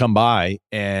don't you come by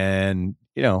and,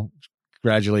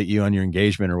 congratulate you on your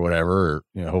engagement or whatever,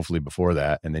 or, hopefully before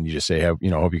that. And then you just say, hope you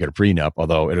got a prenup,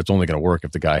 although it's only going to work if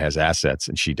the guy has assets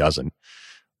and she doesn't.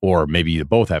 Or maybe you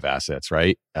both have assets,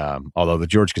 right? Although the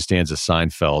George Costanza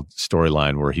Seinfeld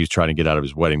storyline where he was trying to get out of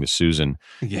his wedding to Susan,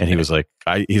 and he was like,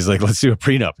 let's do a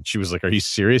prenup. And she was like, are you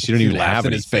serious? You don't even have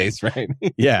in his face, right?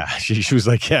 Yeah. She was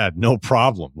like, yeah, no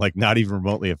problem. Like not even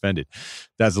remotely offended.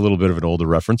 That's a little bit of an older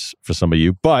reference for some of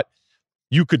you, but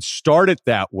you could start it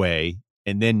that way.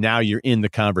 And then now you're in the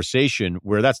conversation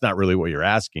where that's not really what you're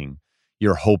asking.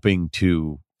 You're hoping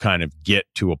to kind of get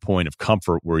to a point of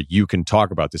comfort where you can talk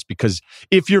about this, because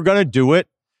if you're going to do it,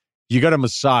 you got to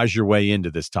massage your way into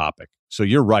this topic. So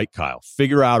you're right, Kyle.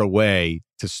 Figure out a way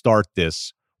to start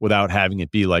this without having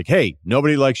it be like, hey,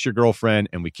 nobody likes your girlfriend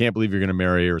and we can't believe you're going to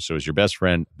marry her, so as your best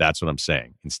friend, that's what I'm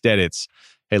saying. Instead, it's,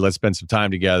 hey, let's spend some time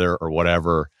together or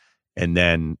whatever, and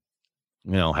then,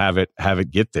 have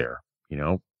it get there,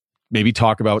 maybe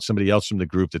talk about somebody else from the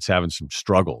group that's having some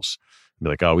struggles. Be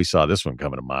like, oh, we saw this one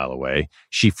coming a mile away.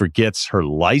 She forgets her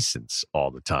license all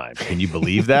the time. Can you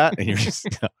believe that? And you're just,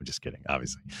 no, I'm just kidding.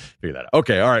 Obviously, figure that out.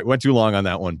 Okay, all right. Went too long on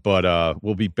that one, but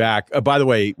we'll be back. By the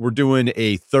way, we're doing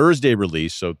a Thursday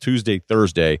release, so Tuesday,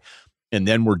 Thursday, and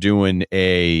then we're doing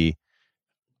a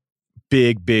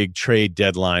big trade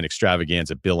deadline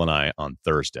extravaganza, Bill and I, on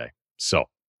Thursday. So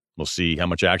we'll see how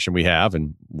much action we have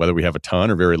and whether we have a ton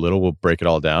or very little. We'll break it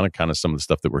all down and kind of some of the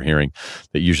stuff that we're hearing,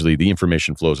 that usually the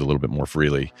information flows a little bit more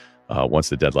freely once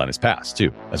the deadline is passed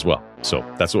too, as well. So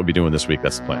that's what we'll be doing this week.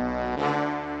 That's the plan.